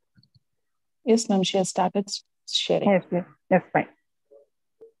 Yes, ma'am. She has started sharing. Yes, yes. Yes, fine.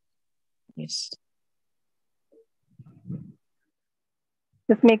 Yes.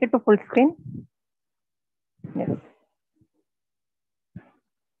 Just make it to full screen. Yes.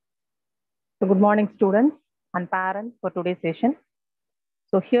 So good morning, students and parents, for today's session.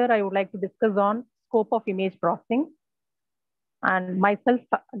 So here I would like to discuss on scope of image processing. And myself,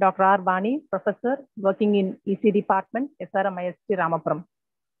 Dr. R. Vani, professor working in EC department, SRM IST Ramapuram.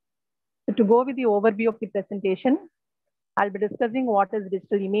 So to go with the overview of the presentation, I'll be discussing what is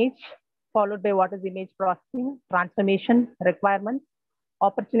digital image, followed by what is image processing, transformation, requirements,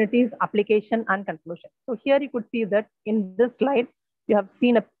 opportunities, application, and conclusion. So here you could see that in this slide, you have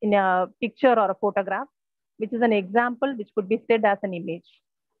seen in a picture or a photograph, which is an example which could be said as an image.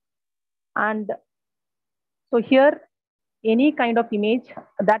 And so here, any kind of image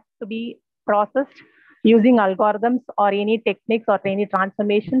that to be processed using algorithms or any techniques or any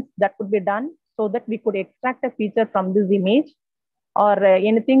transformations that could be done so that we could extract a feature from this image, or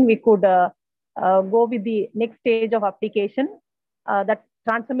anything we could go with the next stage of application. That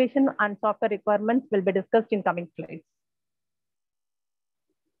transformation and software requirements will be discussed in coming slides.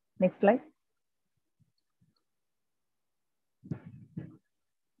 Next slide.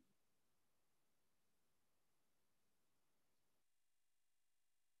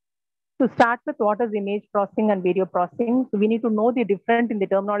 To start with, what is image processing and video processing? So we need to know the difference in the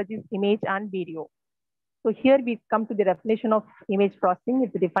terminologies image and video. So here we come to the definition of image processing.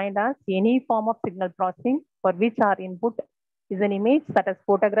 It's defined as any form of signal processing for which our input is an image, such as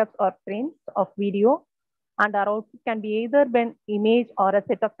photographs or frames of video, and our output can be either an image or a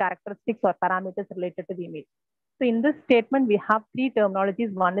set of characteristics or parameters related to the image. So in this statement, we have three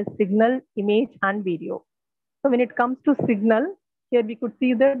terminologies. One is signal, image, and video. So when it comes to signal, here we could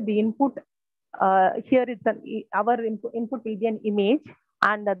see that the input, here it's our input will be an image,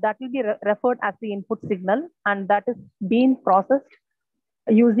 and that will be referred as the input signal, and that is being processed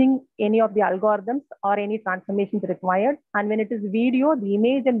using any of the algorithms or any transformations required. And when it is video, the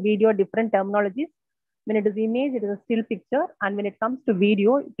image and video are different terminologies. When it is image, it is a still picture, and when it comes to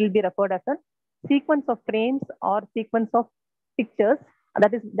video, it will be referred as a sequence of frames or sequence of pictures.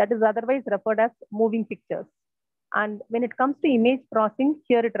 That is otherwise referred as moving pictures. And when it comes to image processing,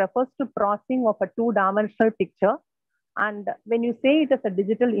 here it refers to processing of a two-dimensional picture. And when you say it as a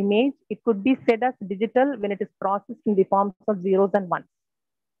digital image, it could be said as digital when it is processed in the forms of zeros and ones.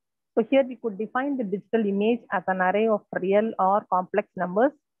 So here we could define the digital image as an array of real or complex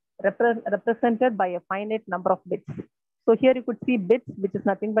numbers represented by a finite number of bits. So here you could see bits, which is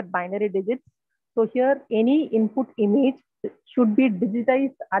nothing but binary digits. So here any input image should be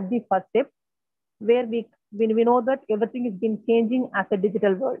digitized at the first step, where we know that everything is been changing as a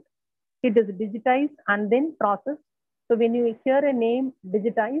digital world. It is digitized and then processed. So when you hear a name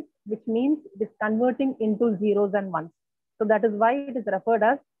digitized, which means it is converting into zeros and ones. So that is why it is referred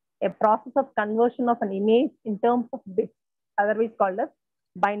as a process of conversion of an image in terms of bits, otherwise called as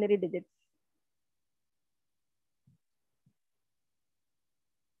binary digits.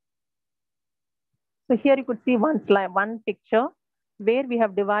 So here you could see one picture where we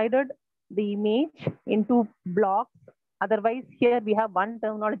have divided the image into blocks. Otherwise, here we have one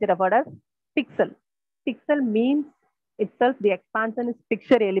terminology referred as pixel. Pixel means itself the expansion is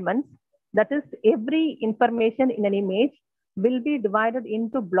picture elements. That is, every information in an image will be divided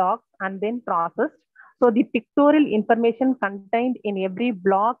into blocks and then processed. So the pictorial information contained in every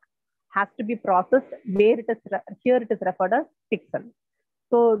block has to be processed, where it is here it is referred as pixel.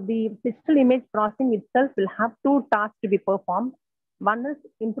 So the digital image processing itself will have two tasks to be performed. One is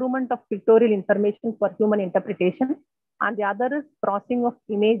improvement of pictorial information for human interpretation, and the other is processing of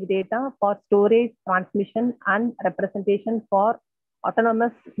image data for storage, transmission, and representation for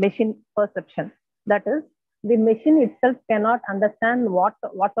autonomous machine perception. That is, the machine itself cannot understand what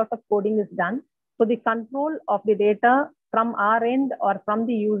sort of coding is done. So the control of the data from our end or from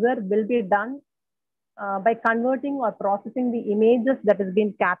the user will be done by converting or processing the images that has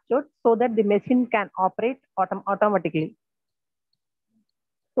been captured so that the machine can operate automatically.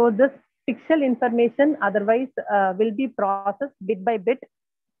 So this pixel information otherwise will be processed bit by bit.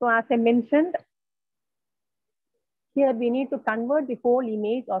 So as I mentioned, here we need to convert the whole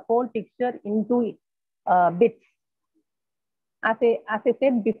image or whole picture into bits. As I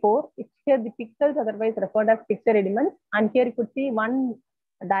said before, here the pixels otherwise referred as picture elements. And here you could see one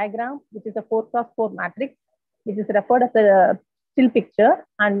diagram, which is a 4x4 matrix, which is referred as a still picture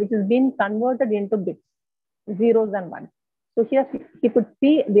and which is being converted into bits, zeros and ones. So here you could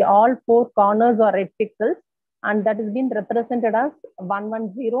see the all four corners are red pixels, and that is being represented as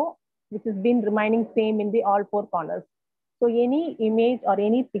 110, which has been remaining same in the all four corners. So any image or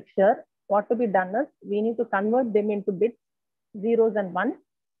any picture, what to be done is we need to convert them into bits, zeros and ones.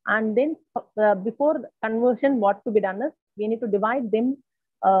 And then before conversion, what to be done is we need to divide them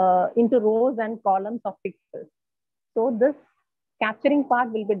into rows and columns of pixels. So this capturing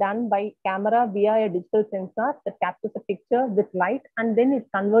part will be done by camera via a digital sensor that captures a picture with light, and then it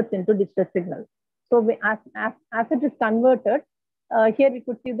converts into digital signal. So as it is converted, here we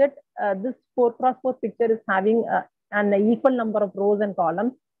could see that this 4x4 picture is having an equal number of rows and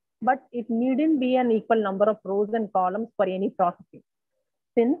columns, but it needn't be an equal number of rows and columns for any processing.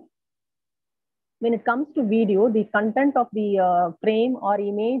 Since when it comes to video, the content of the frame or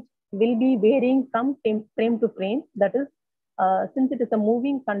image will be varying from frame to frame. That is, since it is a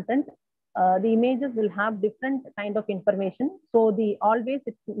moving content, the images will have different kind of information. So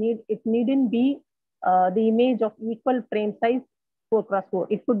it needn't be the image of equal frame size 4x4.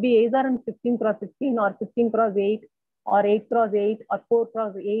 It could be either in 16x16 or 16x8 or 8x8 or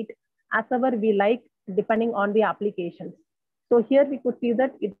 4x8, as ever we like, depending on the applications. So here we could see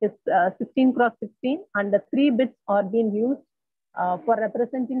that it is 16x16, and the 3 bits are being used for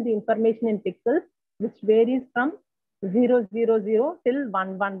representing the information in pixels, which varies from 000 till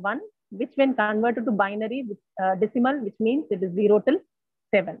 111, which when converted to binary decimal, which means it is 0 till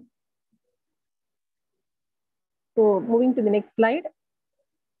 7. So moving to the next slide.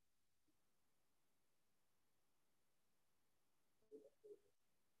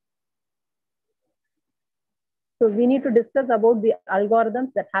 So we need to discuss about the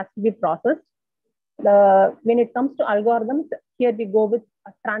algorithms that has to be processed. When it comes to algorithms, here we go with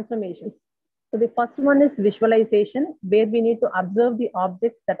transformations. So the first one is visualization, where we need to observe the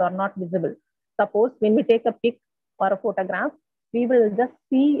objects that are not visible. Suppose when we take a pic or a photograph, we will just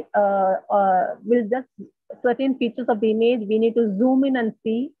see certain features of the image. We need to zoom in and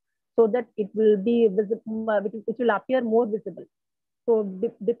see so that it will be visible, it will appear more visible. So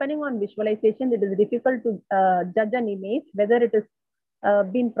depending on visualization, it is difficult to judge an image, whether it is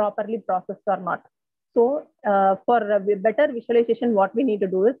been properly processed or not. So for better visualization, what we need to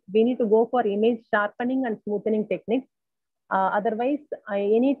do is we need to go for image sharpening and smoothening techniques. Otherwise,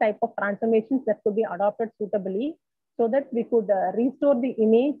 any type of transformations that could be adopted suitably so that we could restore the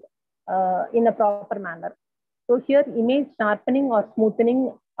image in a proper manner. So here, image sharpening or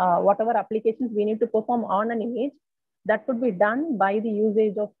smoothening, whatever applications we need to perform on an image, that could be done by the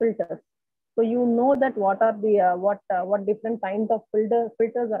usage of filters. So you know that what are the what different kinds of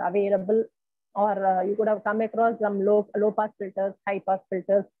filters are available, or you could have come across some low pass filters, high pass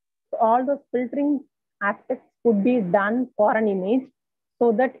filters. So all those filtering aspects could be done for an image,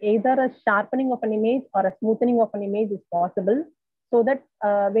 so that either a sharpening of an image or a smoothening of an image is possible, so that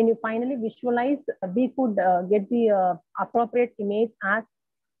when you finally visualize, we could get the appropriate image as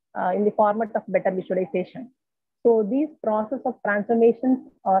in the format of better visualization. So these process of transformations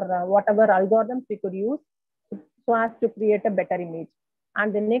or whatever algorithms we could use so as to create a better image.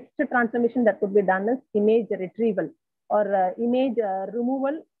 And the next transformation that could be done is image retrieval or image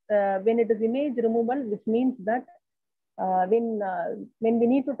removal. When it is image removal, which means that when we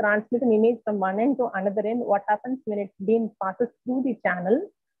need to transmit an image from one end to another end, what happens when it's being passes through the channel?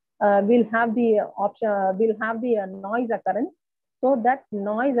 We'll have the option. We'll have the noise occurrence. So that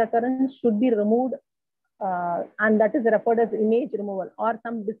noise occurrence should be removed. And that is referred as image removal, or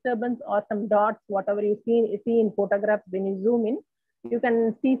some disturbance or some dots, whatever you see in photographs. When you zoom in, you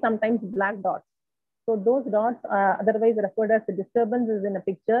can see sometimes black dots. So those dots are otherwise referred as the disturbances in a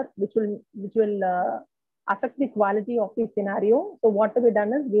picture, which will affect the quality of the scenario. So what to be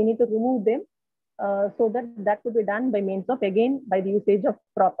done is we need to remove them so that could be done by means of, again, by the usage of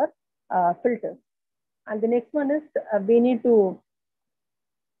proper filters. And the next one is we need to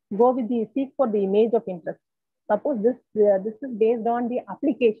go with the seek for the image of interest. Suppose this is based on the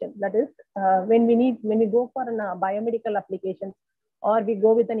application. That is, when we go for a biomedical application, or we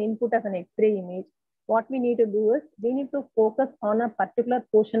go with an input as an X-ray image, what we need to do is we need to focus on a particular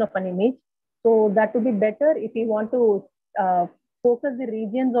portion of an image. So that would be better if we want to focus the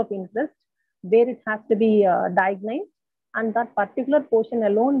regions of interest where it has to be diagnosed, and that particular portion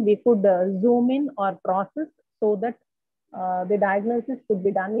alone we could zoom in or process so that the diagnosis could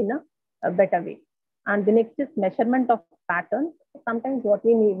be done in a better way. And the next is measurement of patterns. Sometimes what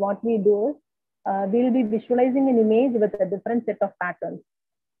we do is we will be visualizing an image with a different set of patterns.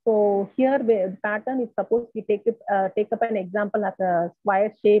 So here the pattern is, suppose we take up an example as a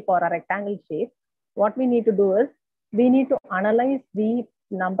square shape or a rectangle shape. What we need to do is we need to analyze the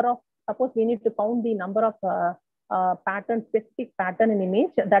number of, suppose we need to count the number of specific pattern in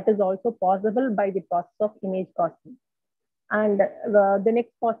image. That is also possible by the process of image processing. And the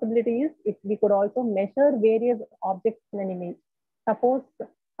next possibility is if we could also measure various objects in an image. Suppose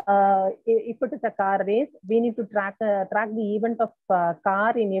if it is a car race, we need to track the event of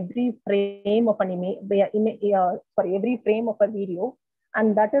car in every frame of an image, every frame of a video.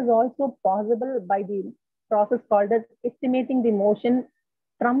 And that is also possible by the process called as estimating the motion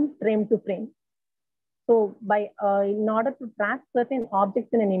from frame to frame. So by in order to track certain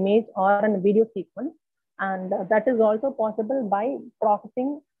objects in an image or a video sequence, and that is also possible by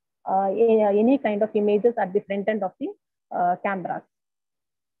processing any kind of images at the front end of the cameras.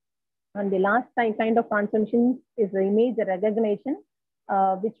 And the last kind of transmission is the image recognition,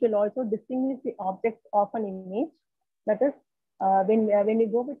 which will also distinguish the objects of an image. That is, when we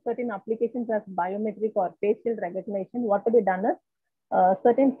go with certain applications as biometric or facial recognition, what to be done is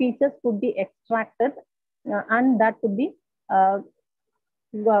certain features could be extracted and that could be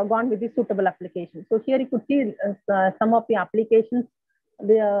gone with the suitable application. So here you could see some of the applications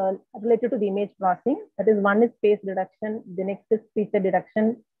related to the image processing. That is, one is face detection, the next is feature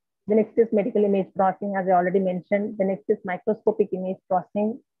detection, the next is medical image processing, as I already mentioned, the next is microscopic image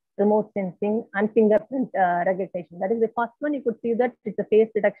processing, remote sensing, and fingerprint recognition. That is the first one. You could see that it's a face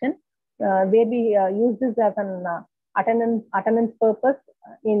detection, where we use this as an attendance purpose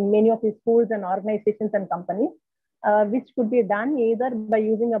in many of the schools and organizations and companies. Which could be done either by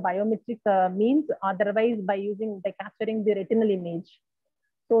using a biometric means, otherwise by capturing the retinal image.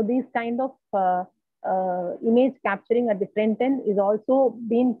 So these kind of image capturing at the front end is also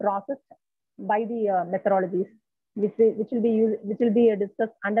being processed by the methodologies, which will be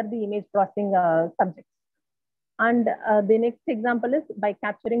discussed under the image processing subjects. And the next example is by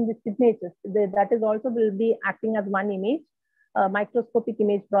capturing the signatures. That is also will be acting as one image. Microscopic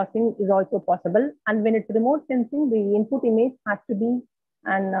image processing is also possible. And when it's remote sensing, the input image has to be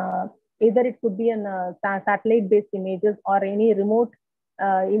either it could be an satellite-based images or any remote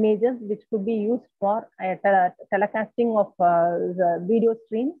images which could be used for telecasting of the video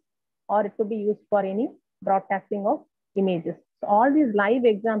streams, or it could be used for any broadcasting of images. So all these live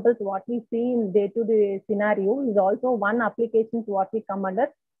examples, what we see in day-to-day scenario is also one application to what we come under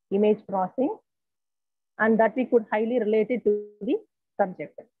image processing, and that we could highly relate it to the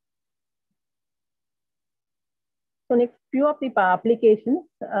subject. So next few of the applications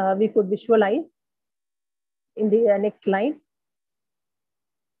we could visualize in the next slide.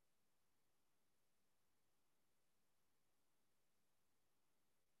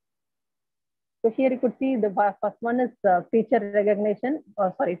 So here you could see the first one is feature recognition,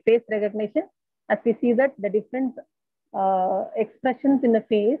 face recognition. As we see that the different expressions in the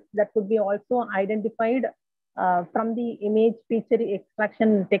face that could be also identified from the image feature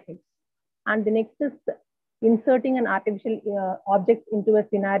extraction techniques. And the next is inserting an artificial object into a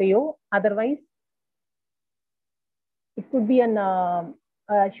scenario. Otherwise, it could be an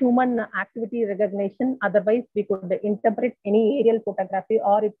human activity recognition. Otherwise, we could interpret any aerial photography,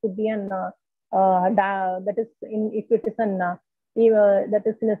 or it could be an that is in, if it is an that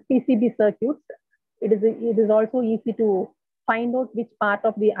is in a PCB circuits, it is also easy to find out which part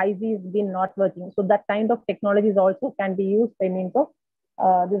of the IC is been not working. So that kind of technologies also can be used by means of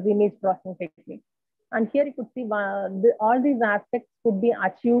this image processing technique. And here you could see all these aspects could be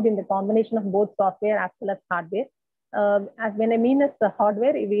achieved in the combination of both software as well as hardware. As when I mean as the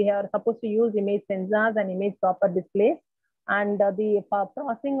hardware, we are supposed to use image sensors and image proper displays. And the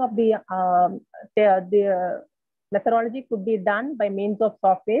processing of the methodology could be done by means of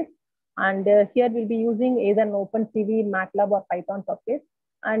software. And here we'll be using either an OpenCV, MATLAB, or Python software.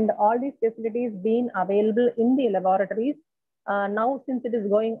 and all these facilities being available in the laboratories. Now, since it is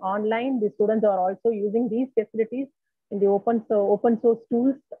going online, the students are also using these facilities in the open source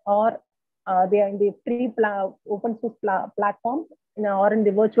tools, or they are in the free open source platforms, or in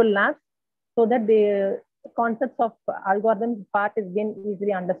the virtual labs, so that the concepts of algorithm part is being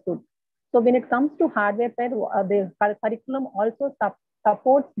easily understood. So when it comes to hardware part, the curriculum also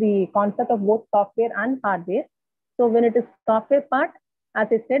supports the concept of both software and hardware. So when it is software part, as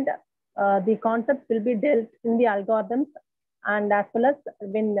I said, the concepts will be dealt in the algorithms, and as well as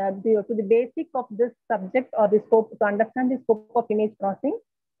when to the basic of this subject or the scope, to understand the scope of image processing,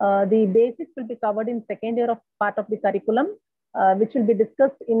 the basics will be covered in second year of part of the curriculum, which will be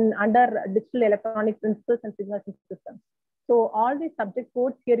discussed in under digital electronic principles and signal systems. So all these subject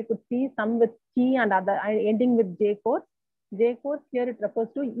codes here you could see some with T and other ending with J codes. J codes here it refers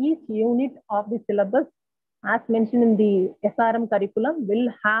to each unit of the syllabus, as mentioned in the SRM curriculum, will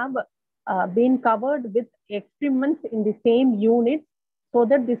have been covered with experiments in the same unit, so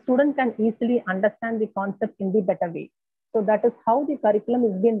that the student can easily understand the concept in the better way. So that is how the curriculum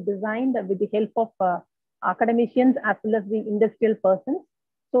is being designed with the help of academicians as well as the industrial persons,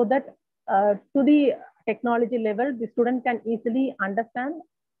 so that to the technology level, the student can easily understand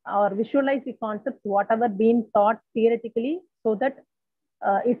or visualize the concepts, whatever being taught theoretically, so that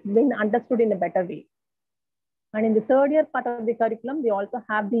it's been understood in a better way. And in the third year part of the curriculum, we also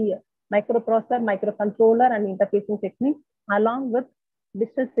have the microprocessor, microcontroller, and interfacing techniques, along with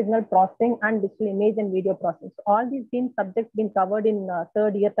digital signal processing and digital image and video processing. So all these subjects being covered in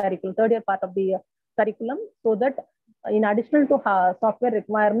third year part of the curriculum, so that in addition to software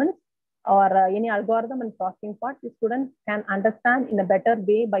requirements or any algorithm and processing part, the students can understand in a better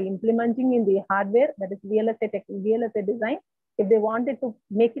way by implementing in the hardware, that is VLSI design. If they wanted to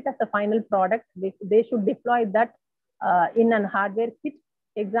make it as a final product, they should deploy that in an hardware kit.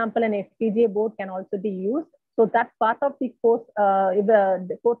 Example, an FPGA board can also be used. So that part of the course, if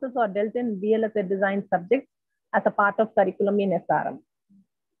the courses are dealt in VLSI design subjects as a part of curriculum in SRM.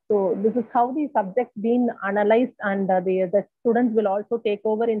 So this is how the subjects being analyzed, and the students will also take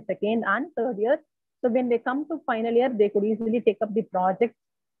over in second and third year. So when they come to final year, they could easily take up the project,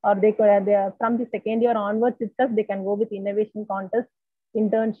 or they could from the second year onwards itself, they can go with innovation contests,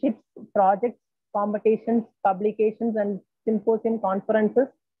 internships, projects, competitions, publications, and symposium conferences,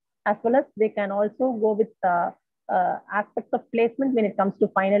 as well as they can also go with aspects of placement when it comes to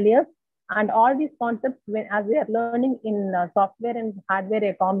final years. And all these concepts, as they are learning in software and hardware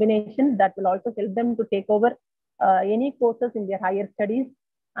a combination, that will also help them to take over any courses in their higher studies.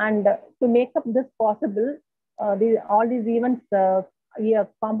 And to make up this possible, all these events,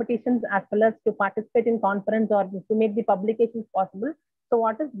 competitions, as well as to participate in conference or to make the publications possible. So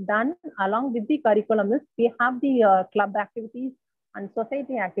what is done along with the curriculum is we have the club activities and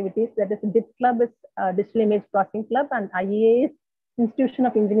society activities. That is, DIP Club is Digital Image Processing Club, and IEA is Institution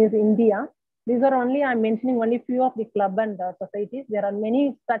of Engineers India. These are only, I'm mentioning only few of the club and societies. There are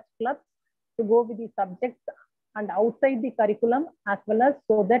many such clubs to go with the subjects and outside the curriculum, as well as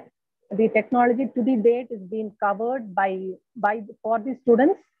so that the technology to the date is being covered for the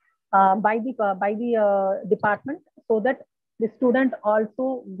students by the department, so that the student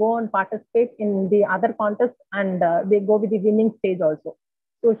also go and participate in the other contests, and they go with the winning stage also.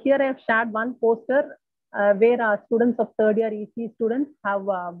 So here I have shared one poster where students of third year EC students have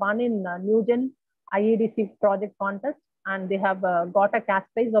won in Newgen IEDC project contest, and they have got a cash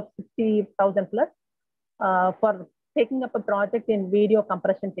prize of 60,000 plus for taking up a project in video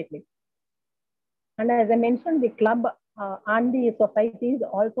compression technique. And as I mentioned, the club and the societies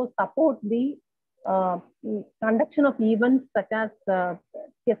also support the conduction of events such as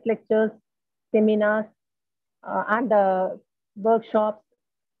guest lectures, seminars, and workshops,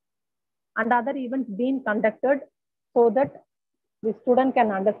 and other events being conducted, so that the student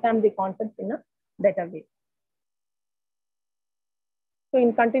can understand the concepts in a better way. So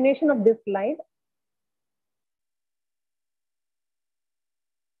in continuation of this slide,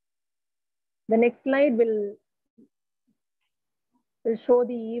 the next slide will show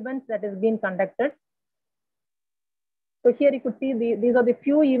the events that has been conducted. So here you could see these are the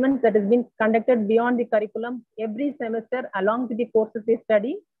few events that has been conducted beyond the curriculum every semester along with the courses they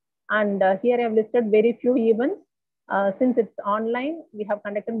study. And here I have listed very few events. Since it's online, we have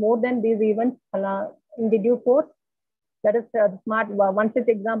conducted more than these events in the due course. That is one such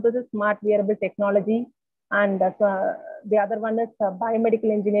example is smart wearable technology, and the other one is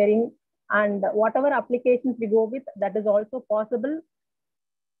biomedical engineering, and whatever applications we go with, that is also possible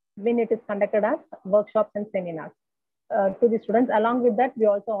when it is conducted as workshops and seminars to the students. Along with that, we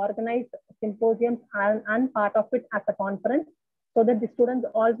also organize symposiums and part of it as a conference. so that the students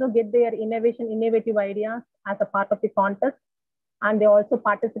also get their innovative ideas as a part of the contest, and they also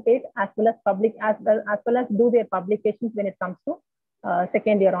participate as well as do their publications when it comes to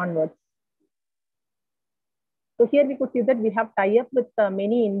second year onwards. So here we could see that we have tie-up with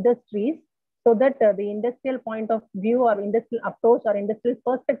many industries, so that the industrial point of view or industrial approach or industrial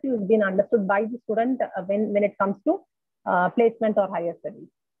perspective is being understood by the student when it comes to placement or higher studies.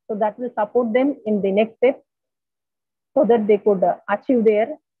 So that will support them in the next step, so that they could achieve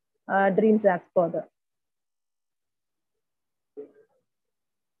their dreams as further.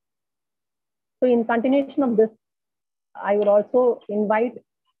 So in continuation of this, I would also invite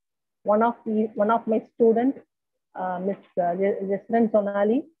one of my students, Ms. Jasrin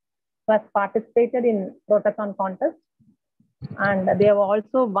Sonali, who has participated in Rotathon contest, and they have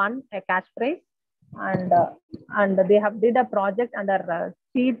also won a cash prize, and they have did a project under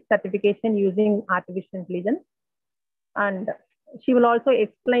SEED certification using artificial intelligence, and she will also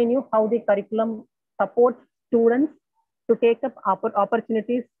explain you how the curriculum supports students to take up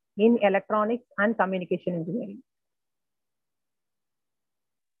opportunities in electronics and communication engineering.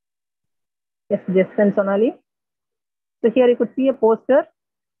 Yes, Jasrin Sonali. So here you could see a poster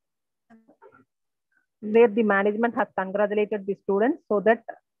where the management has congratulated the students, so that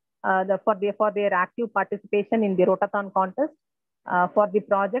for their active participation in the Rotathon contest for the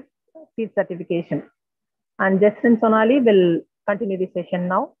project SEED certification. And Jasrin Sonali will continue the session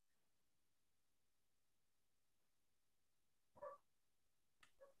now.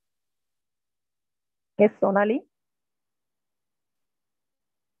 Yes, Sonali.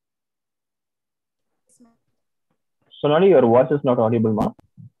 Sonali, your voice is not audible, ma.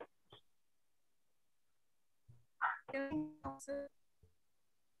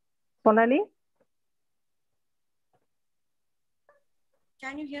 Sonali?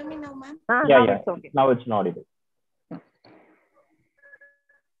 Can you hear me now, ma'am? Yeah. Okay. Now it's not audible.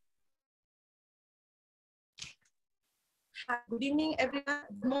 Good evening, everyone.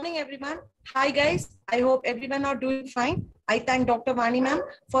 Good morning, everyone. Hi, guys. I hope everyone are doing fine. I thank Dr. Vani ma'am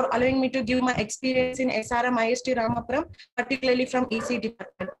for allowing me to give my experience in SRM IST Ramapuram, particularly from EC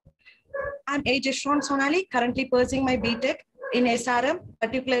department. I'm A. Jasrin Sonali, currently pursuing my BTech in SRM,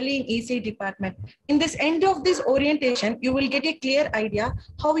 particularly in EC department. In this end of this orientation, you will get a clear idea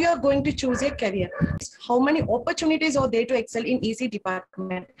how you are going to choose a career, how many opportunities are there to excel in EC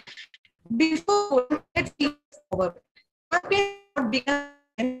department. Before, let's see forward.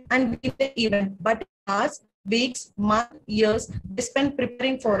 And the event, but hours, weeks, months, years they spend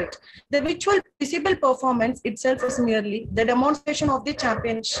preparing for it. The virtual visible performance itself is merely the demonstration of the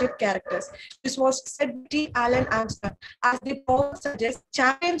championship characters. This was said by T. Alan Armstrong. As the power suggests,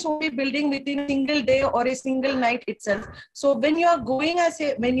 champions will be building within a single day or a single night itself. So when you are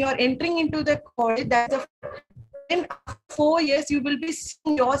when you are entering into the college, that's a in 4 years, you will be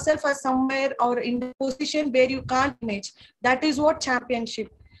seeing yourself as somewhere or in a position where you can't manage. That is what championship.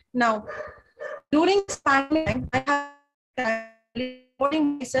 Now, during this pandemic, I have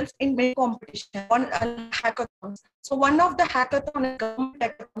recording myself in many competitions, hackathons. So one of the hackathon,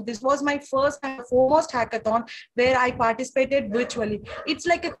 this was my first and foremost hackathon where I participated virtually. It's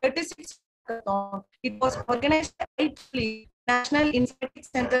like a 36 hackathon. It was organized by National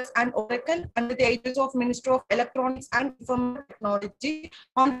Informatics Centers and Oracle under the aegis of Ministry of Electronics and Information Technology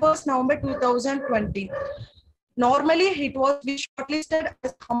on 1st November 2020. Normally, it was shortlisted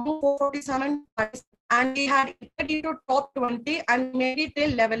as 447 and we had entered into top 20 and made it till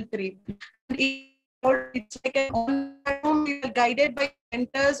level 3. And it's like an online platform. We were guided by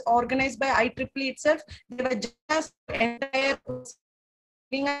mentors organized by IEEE itself. They were just entire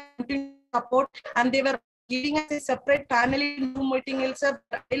support, and they were giving us a separate panel in Zoom meeting itself.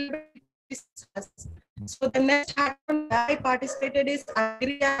 So the next hackathon I participated is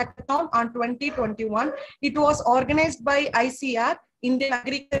Agri Hackathon on 2021. It was organized by ICR, Indian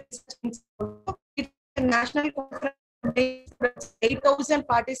Agriculture Institute. It's a national conference. 8,000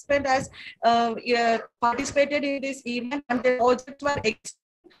 participants has participated in this event, and the projects were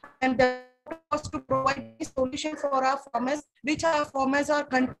and the was to provide a solution for our farmers, which our farmers are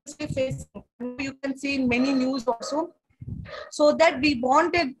continuously facing. You can see in many news also. So that we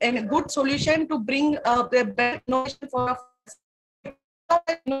wanted a good solution to bring a better innovation for our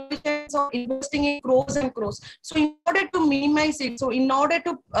innovations of investing in crores and crores. So in order to minimize it, so in order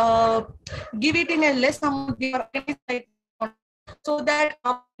to give it in a less amount, we organize so that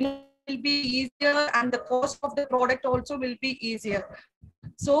it will be easier and the cost of the product also will be easier.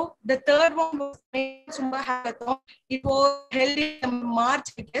 So the third one was Sumba Hackathon. It was held in March,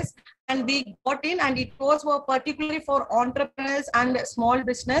 I guess, and we got in, and it was particularly for entrepreneurs and small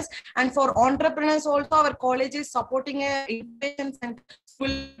business. And for entrepreneurs also, our college is supporting a innovation center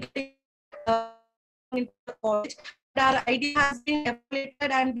into the college. Our idea has been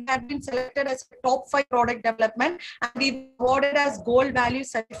evaluated and we have been selected as top 5 product development, and we awarded as gold value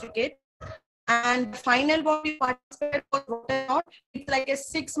certificate. And final one we participated was Rotathon. It's like a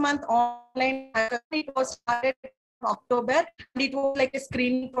 6-month online hackathon. It was started in October, and it was like a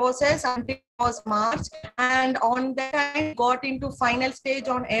screening process until it was March. And on that time, got into final stage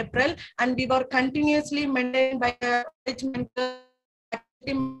on April, and we were continuously maintained by the college mentor.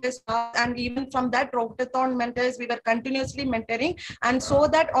 And even from that Rotathon mentors, we were continuously mentoring, and so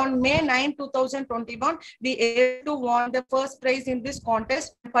that on May 9, 2021, we able to won the first prize in this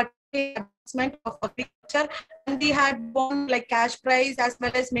contest, advancement of agriculture, and we had won like cash prize as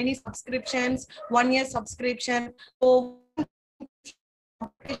well as many subscriptions, 1-year subscription. So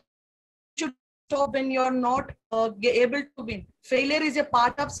should stop when you're not able to win. Failure is a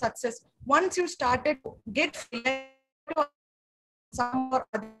part of success. Once you started to get failure, some or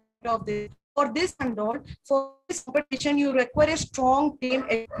other of this. For this and all, for this competition, you require a strong team,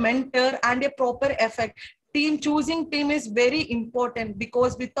 a mentor, and a proper effect. Choosing team is very important,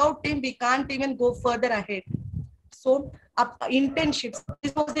 because without team, we can't even go further ahead. So, internships.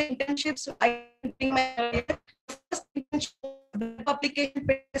 This was the internships I think my first internship application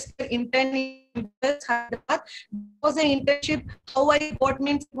intern in Hyderabad. Was an internship. How I got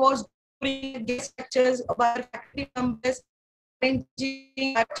means was doing guest lectures about faculty members,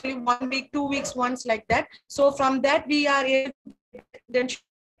 actually 1 week, 2 weeks once, like that. So from that we are able to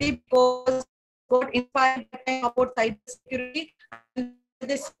because got inspired about cybersecurity and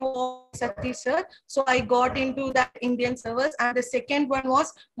this Satish sir. So I got into that Indian servers. And the second one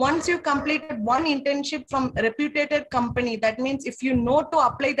was, once you completed one internship from a reputed company, that means if you know to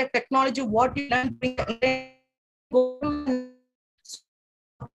apply the technology, what you learn, go to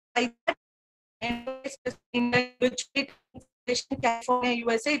California,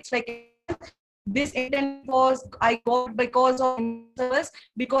 USA. It's like this intern was I got because of service,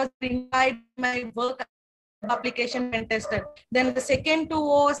 because inside my work application when tested. Then the second two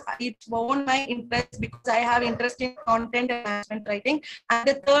was it won my interest because I have interest in content and management writing. And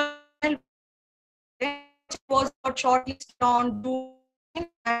the third was shortlisted on doing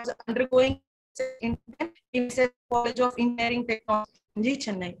as undergoing in College of Engineering Technology,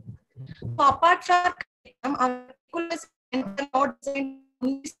 Chennai. So apart from our not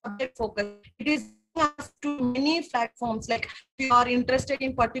subject focus, it is to many platforms. Like if you are interested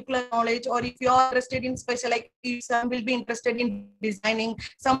in particular knowledge, or if you are interested in special, like some will be interested in designing,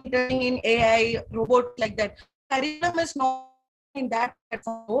 some interested in AI, robot, like that. Curriculum is not in that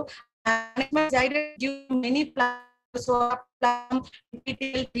platform. Management decided to give many platforms. So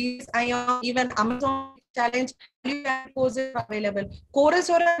even Amazon Challenge courses are available.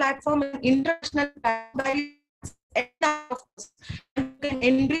 Coursera platform is international platform. You can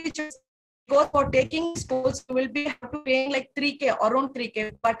enrich because for taking course you will be have to paying like 3K, around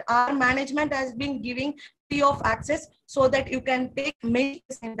 3K, but our management has been giving free of access so that you can take many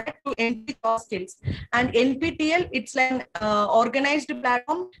in that to enrich your skills. And NPTEL, it's an organized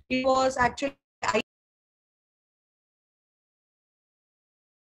platform. It was actually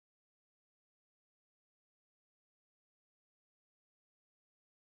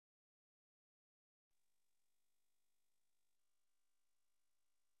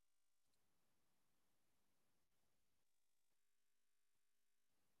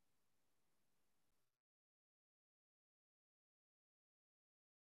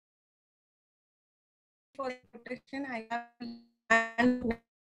for protection. I have and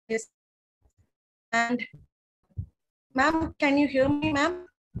yes. And ma'am, can you hear me, ma'am?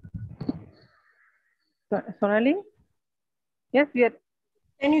 Sonali? Yes, we are.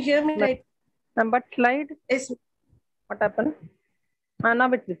 Can you hear me right? But slide. Yes. What happened?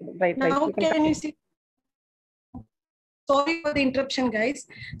 Now it's visible. Right. Now right. can you see? Sorry for the interruption, guys.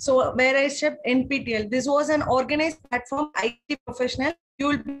 So where I said NPTEL, this was an organized platform, IT professional. You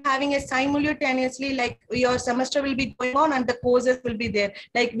will be having a simultaneously, like your semester will be going on and the courses will be there,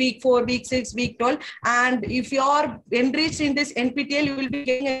 like week 4, week 6, week 12. And if you are enriched in this NPTEL, you will be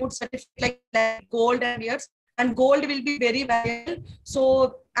getting a good certificate like gold and years. And gold will be very valuable.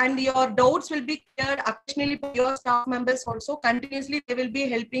 So, and your doubts will be cleared occasionally by your staff members also. Continuously, they will be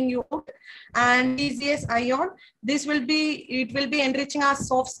helping you out. And ECS Ion, this will be, it will be enriching our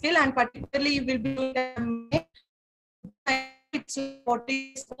soft skill, and particularly you will be doing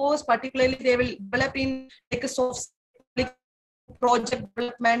particularly they will develop in like a soft like project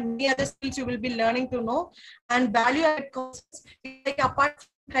development, many other skills you will be learning to know. And value added courses, like apart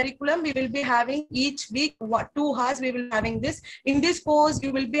from curriculum, we will be having each week 2 hours. We will be having this. In this course,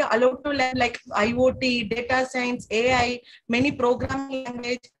 you will be allowed to learn like IoT, data science, AI, many programming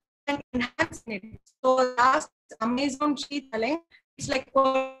language, and enhance it. So last Amazon Sheet Challenge, it's like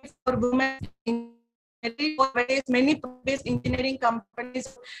for women in many based engineering companies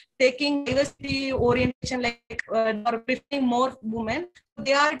taking diversity orientation, like or preferring more women.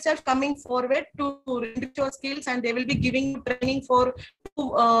 They are itself coming forward to enrich your skills, and they will be giving you training for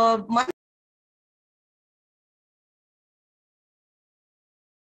 2 months.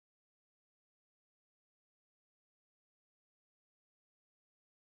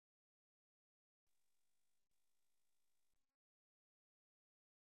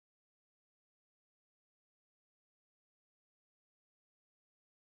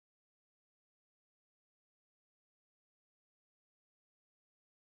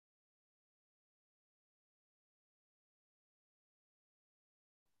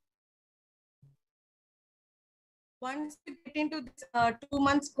 Once you get into this 2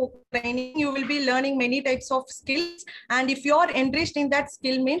 months training, you will be learning many types of skills. And if you are enriched in that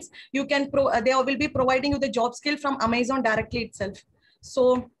skill, means you can they will be providing you the job skill from Amazon directly itself.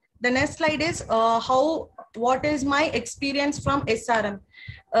 So the next slide is what is my experience from SRM.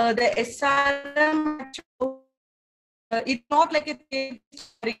 The SRM, it's not like a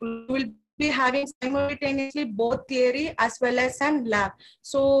curriculum. You will be having simultaneously both theory as well as an lab.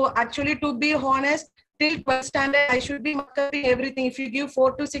 So actually, to be honest, till 12th standard, I should be muck-upping everything. If you give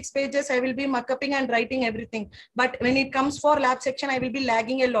 4 to 6 pages, I will be muck-upping and writing everything. But when it comes for lab section, I will be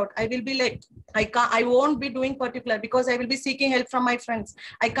lagging a lot. I will be like, I won't be doing particular because I will be seeking help from my friends.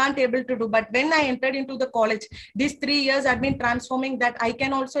 I can't able to do. But when I entered into the college, these 3 years I've been transforming that I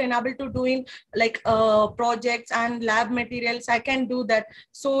can also enable to doing like projects and lab materials. I can do that.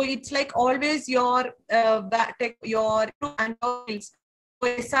 So it's like always your your and skills.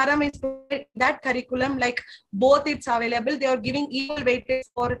 SRM is that curriculum, like both it's available. They are giving equal weightage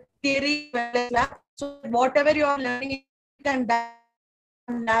for theory as well as lab. So whatever you are learning and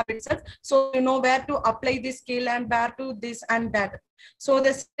lab itself, so you know where to apply this skill and where to this and that. So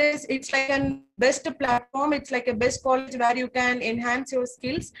this is, it's like a best platform. It's like a best college where you can enhance your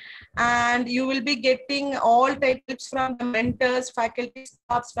skills, and you will be getting all types from the mentors, faculty,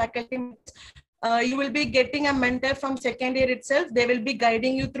 staffs, faculty. You will be getting a mentor from second year itself. They will be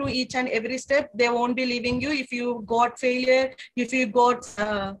guiding you through each and every step. They won't be leaving you. If you got failure, if you got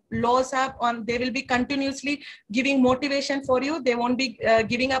loss up on, they will be continuously giving motivation for you. They won't be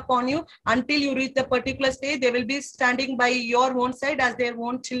giving up on you until you reach the particular stage. They will be standing by your own side as their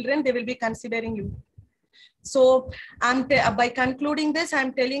own children. They will be considering you. So by concluding this,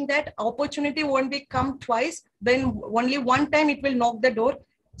 I'm telling that opportunity won't be come twice. Then only one time it will knock the door.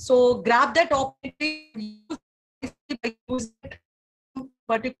 So grab that opportunity,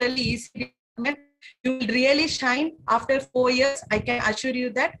 particularly easy. You will really shine after 4 years. I can assure you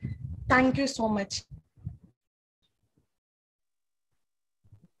that. Thank you so much.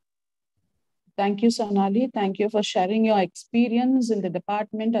 Thank you, Sonali. Thank you for sharing your experience in the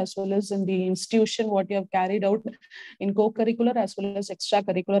department as well as in the institution, what you have carried out in co-curricular as well as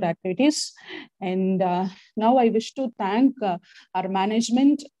extracurricular activities. And now I wish to thank our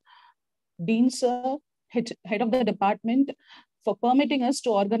management, Dean Sir, head of the department, for permitting us to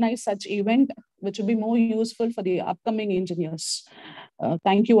organize such event, which will be more useful for the upcoming engineers.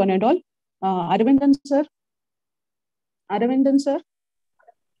 Thank you, one and all. Aravindan Sir? Aravindan Sir?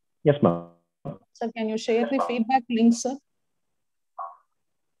 Yes, ma'am. Sir, can you share the feedback link, sir?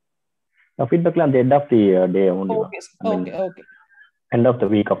 Feedback on the end of the day only. Okay, okay. End of the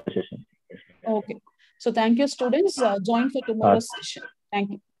week of the session. Okay. So thank you, students. Join for tomorrow's session. Thank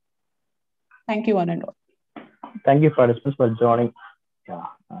you. Thank you, one and all. Thank you, participants, for joining.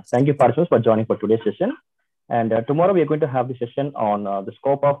 Thank you, participants, for joining for today's session. And tomorrow we are going to have the session on the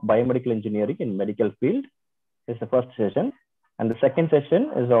scope of biomedical engineering in medical field. This is the first session. And the second session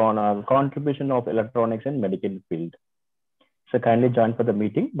is on contribution of electronics in medical field. So kindly join for the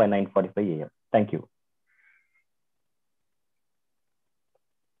meeting by 9:45 a.m. Thank you.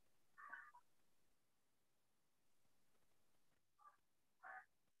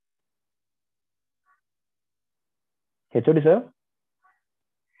 HOD sir?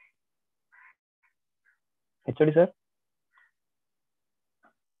 HOD sir?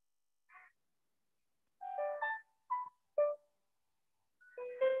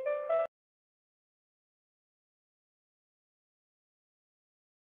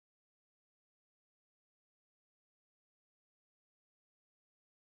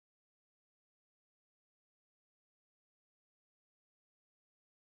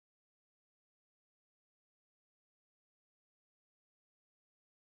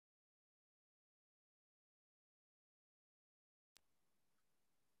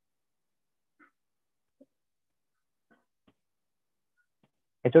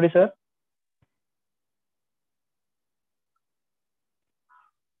 HOD sir.